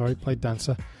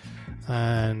Dancer.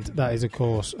 And that is, of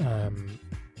course,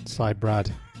 Side Brad,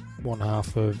 one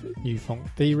half of New Funk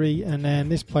Theory. And then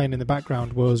this playing in the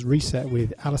background was Reset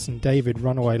with Alison David,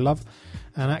 Runaway Love.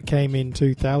 And that came in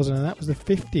 2000, and that was the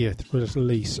 50th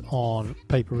release on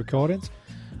Paper Recordings.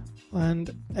 And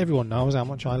everyone knows how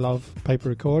much I love Paper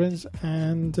Recordings,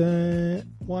 and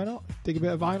why not dig a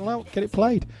bit of vinyl out, get it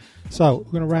played. So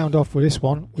we're going to round off with this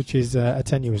one, which is a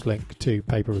tenuous link to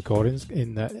Paper Recordings,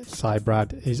 in that Cy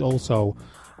Brad is also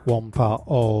one part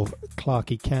of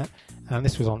Clarky Cat, and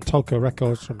this was on Tolka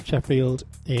Records from Sheffield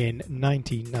in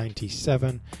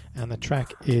 1997, and the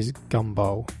track is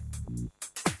Gumbo.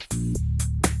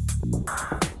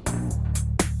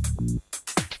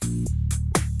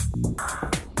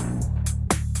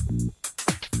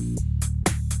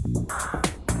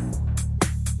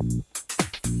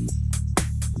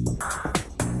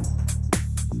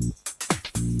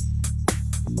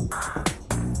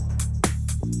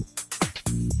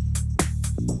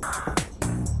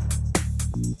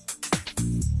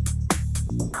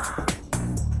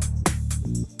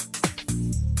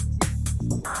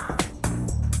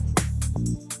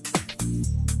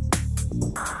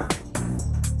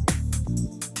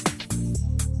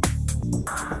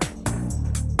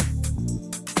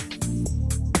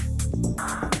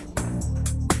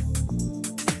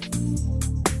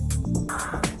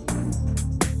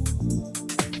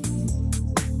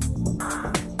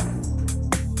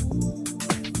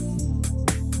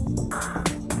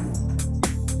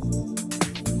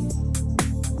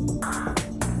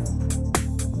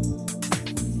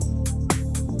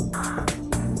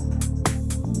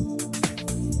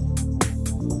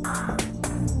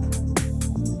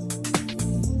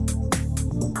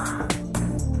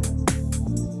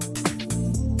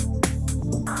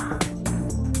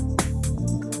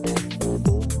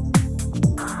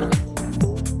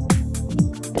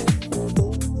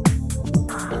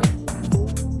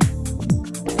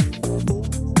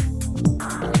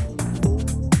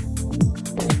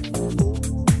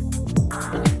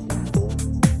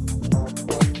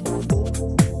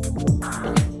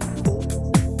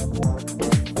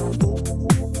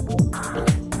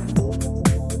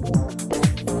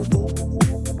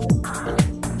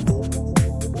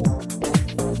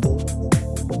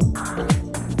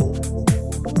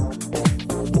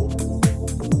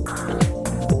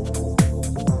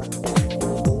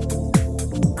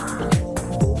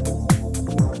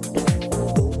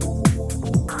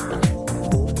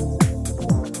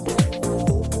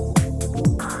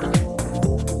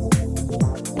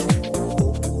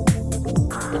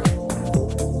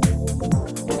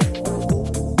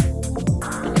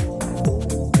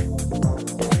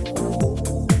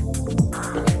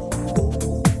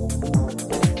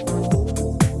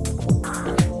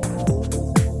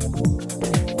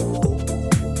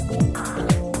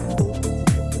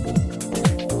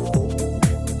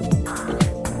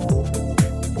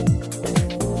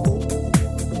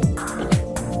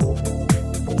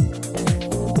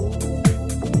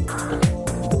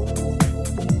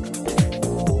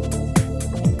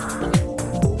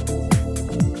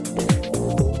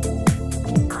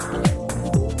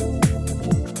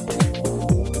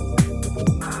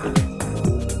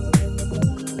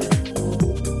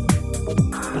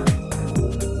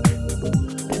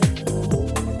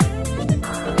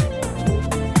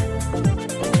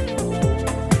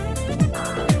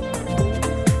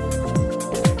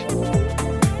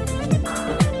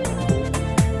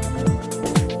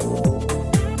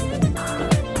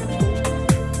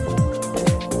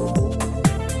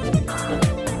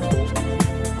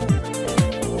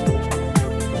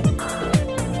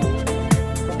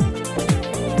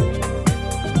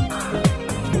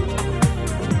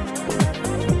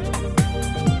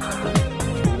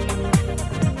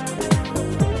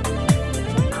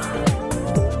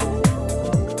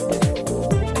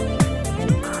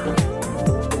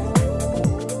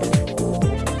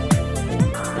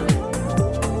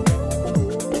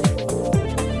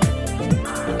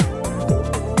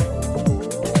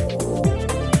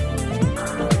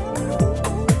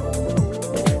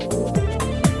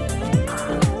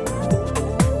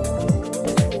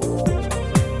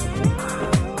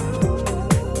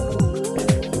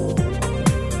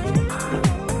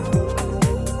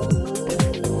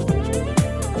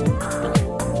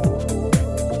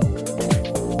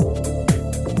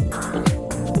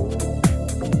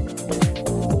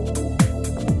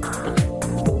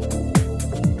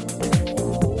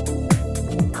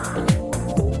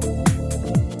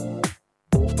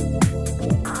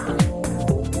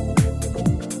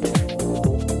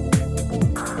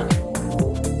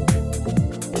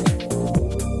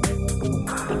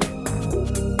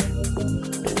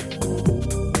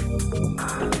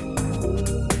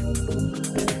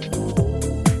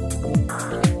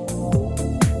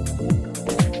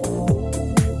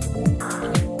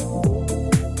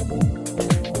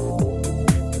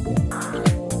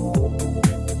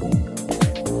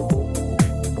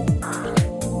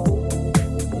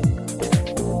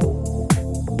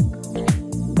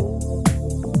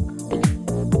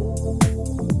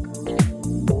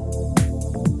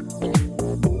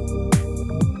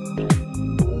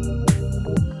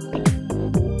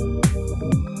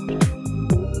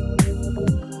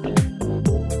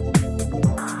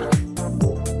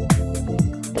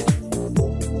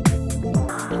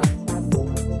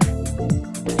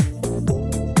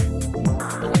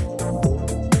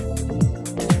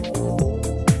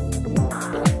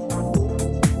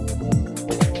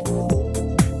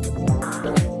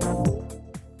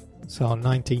 So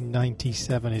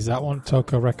 1997 is that one.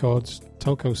 Toko Records,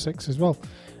 Toko 6 as well.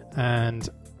 And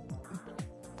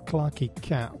Clarky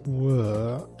Cat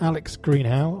were Alex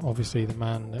Greenhow, obviously the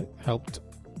man that helped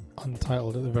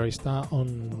Untitled at the very start,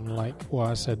 unlike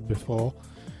what I said before.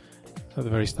 At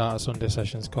the very start of Sunday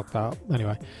Sessions, cocked out.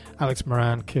 Anyway, Alex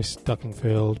Moran, Kiss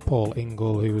Duckingfield, Paul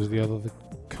Ingle, who was the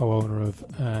co-owner of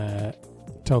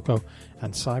Toko,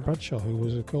 and Cy Bradshaw, who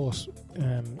was, of course,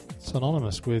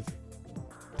 synonymous with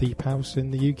Deep House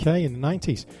in the UK in the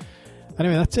 90s.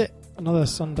 Anyway, that's it. Another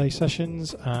Sunday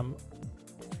Sessions.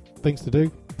 Things to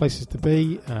do, places to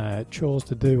be, chores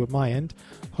to do at my end.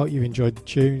 Hope you enjoyed the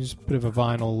tunes. Bit of a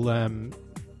vinyl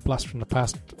blast from the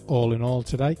past, all in all,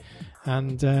 today.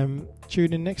 And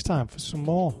tune in next time for some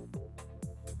more.